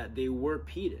bottlings that they were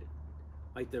peated,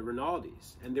 like the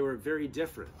Rinaldi's, and they were very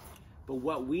different. But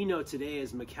what we know today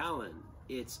is Macallan,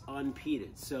 it's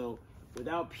unpeated. So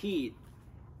without peat,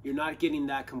 you're not getting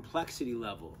that complexity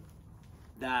level,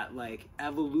 that like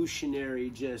evolutionary,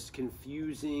 just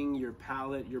confusing your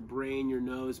palate, your brain, your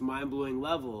nose, mind-blowing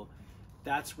level.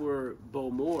 That's where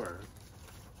Bowmore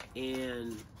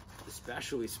and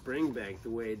especially Springbank, the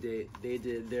way they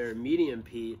did their medium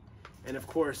peat, and of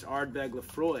course Ardbeg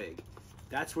Lefroy,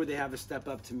 that's where they have a step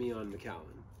up to me on Macallan,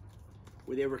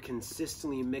 where they were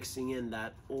consistently mixing in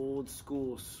that old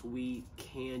school, sweet,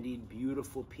 candied,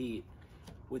 beautiful peat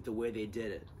with the way they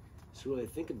did it. So really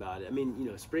think about it. I mean,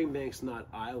 Springbank's not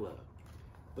Isla,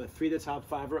 but 3 of the top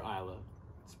 5 are Isla.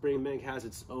 Springbank has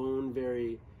its own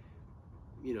very,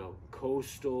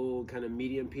 coastal kind of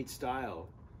medium peat style.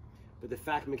 But the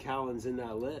fact Macallan's in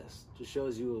that list just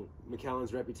shows you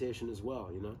Macallan's reputation as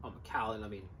well, Oh, Macallan, I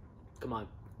mean, come on.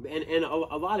 And a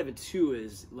lot of it, too,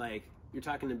 is, like, you're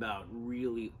talking about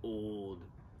really old,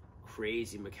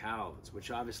 crazy Macallans, which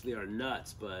obviously are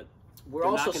nuts, but we're they're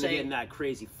also not going to saying get in that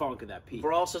crazy funk of that peat.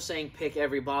 We're also saying pick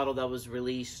every bottle that was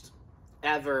released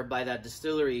ever by that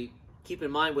distillery. Keep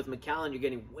in mind, with Macallan, you're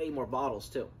getting way more bottles,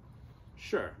 too.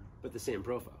 Sure, but the same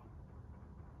profile.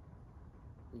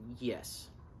 Yes.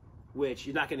 Which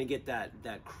you're not going to get that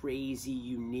crazy,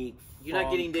 unique. You're not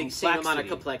getting the same amount of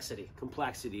complexity.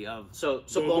 Complexity of so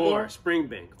Bowmore, Bowmore,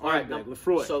 Springbank, Ardbeg, right,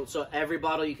 Lefroy. So every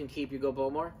bottle you can keep, you go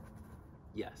Bowmore.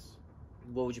 Yes.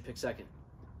 What would you pick second?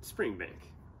 Springbank.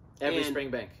 Every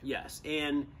Springbank. Yes,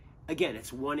 and again,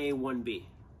 it's 1A, 1B,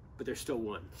 but there's still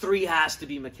 1. 3 has to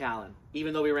be Macallan,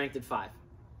 even though we ranked it 5.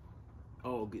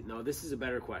 Oh no, this is a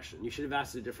better question. You should have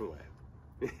asked it a different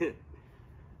way.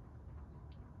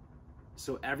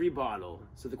 So every bottle,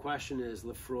 so the question is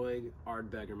Lefroy,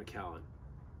 Ardbeg, or Macallan.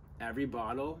 Every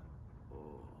bottle,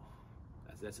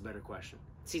 that's a better question.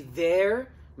 See, Macallan,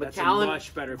 that's a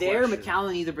much better question.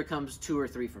 Macallan either becomes 2 or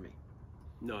 3 for me.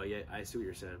 No, yeah, I see what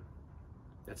you're saying.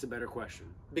 That's a better question.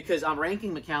 Because I'm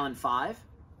ranking Macallan 5,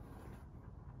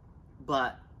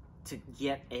 but to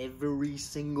get every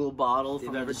single bottle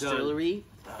from the distillery,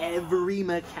 every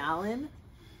Macallan,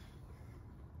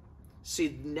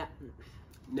 see,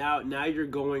 Now you're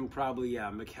going probably,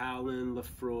 Macallan,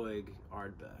 Lefroy,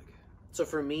 Ardbeg. So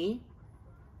for me,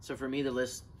 the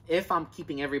list, if I'm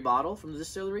keeping every bottle from the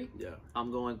distillery, I'm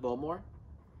going Bowmore,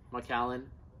 Macallan,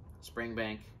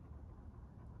 Springbank,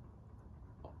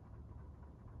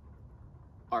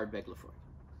 Ardbeg, Lefroy.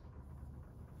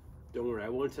 Don't worry, I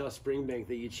won't tell Springbank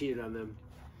that you cheated on them.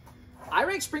 I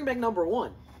rank Springbank number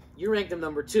 1. You rank them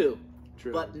number 2.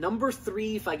 True. But number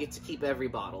 3, if I get to keep every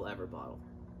bottle.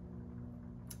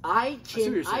 I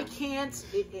can't.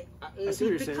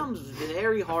 It becomes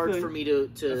very hard for me to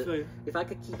if I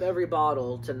could keep every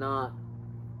bottle to not.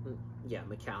 Yeah,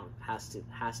 Macallan has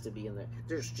to be in there.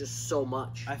 There's just so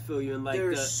much. I feel you, and like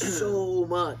there's so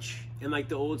much. And like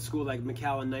the old school, like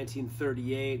Macallan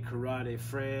 1938, Karate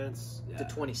France, The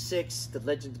 26, the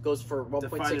legend goes for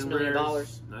 $1.6 million.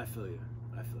 I feel you.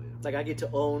 Like I get to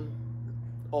own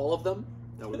all of them.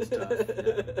 That one's tough.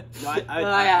 Yeah. No,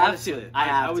 I have to.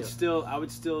 I would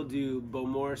still do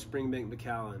Bowmore, Springbank,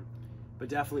 Macallan, but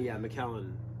definitely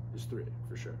Macallan is 3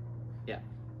 for sure. Yeah,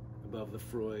 above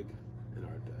Lefroy and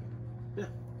Ardbeg. Yeah,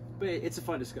 but it's a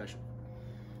fun discussion.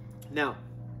 Now,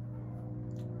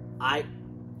 I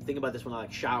think about this when I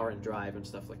like shower and drive and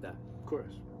stuff like that. Of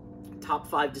course. Top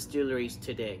 5 distilleries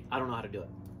today. I don't know how to do it.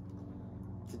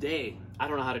 Today, I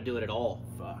don't know how to do it at all.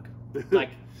 Fuck. Like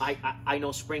I know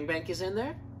Springbank is in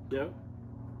there. Yeah.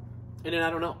 And then I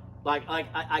don't know. Like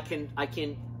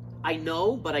I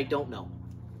know, but I don't know.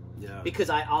 Yeah. Because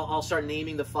I'll start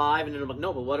naming the 5, and then I'm like,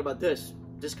 no, but what about this?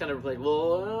 Just kind of like,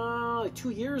 well, 2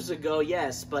 years ago,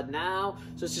 yes, but now,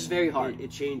 so it's just very hard. It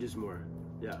changes more.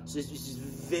 Yeah. So it's just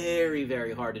very,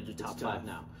 very hard to do top 5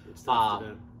 now. It's tough to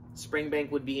do. Springbank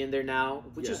would be in there now,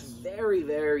 which is very,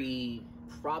 very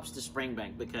props to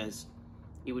Springbank because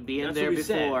it would be in there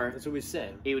before. That's what we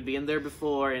say. It would be in there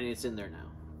before, and it's in there now.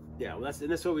 Yeah, well,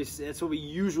 that's what we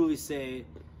usually say.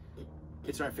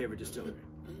 It's our favorite distillery.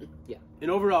 Yeah.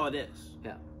 And overall, it is.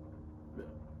 Yeah.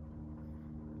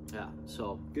 Yeah.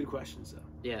 So good questions, though.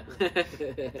 Yeah.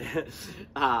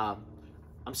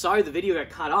 I'm sorry the video got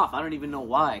cut off. I don't even know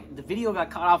why. The video got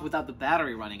cut off without the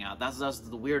battery running out. That's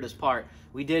the weirdest part.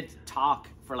 We did talk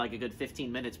for like a good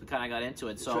 15 minutes. We kind of got into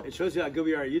it. So it shows you how good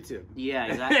we are at YouTube. Yeah,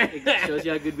 exactly. It shows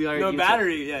you how good we are at YouTube. No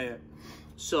battery. Yeah.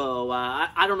 So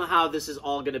I don't know how this is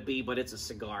all going to be, but it's a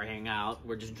cigar hangout.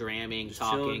 We're just dramming,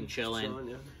 talking, chilling.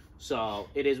 Yeah. So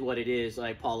it is what it is. I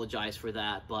apologize for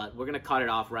that, but we're going to cut it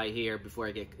off right here before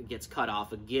it gets cut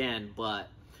off again. But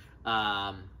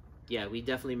yeah, we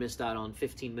definitely missed out on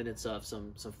 15 minutes of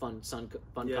some fun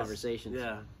conversations.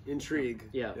 Yeah, intrigue.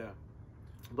 Yeah.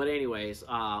 But anyways,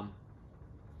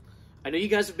 I know you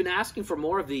guys have been asking for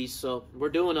more of these, so we're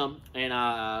doing them, and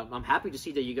I'm happy to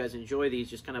see that you guys enjoy these,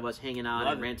 just kind of us hanging out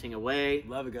and ranting away.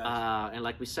 Love it, guys. And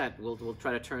like we said, we'll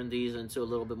try to turn these into a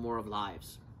little bit more of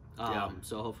lives.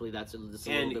 So hopefully that's a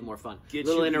little bit more fun. Get a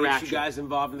little interaction. Get you guys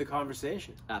involved in the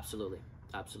conversation. Absolutely.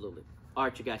 All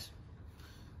right, you guys.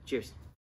 Cheers.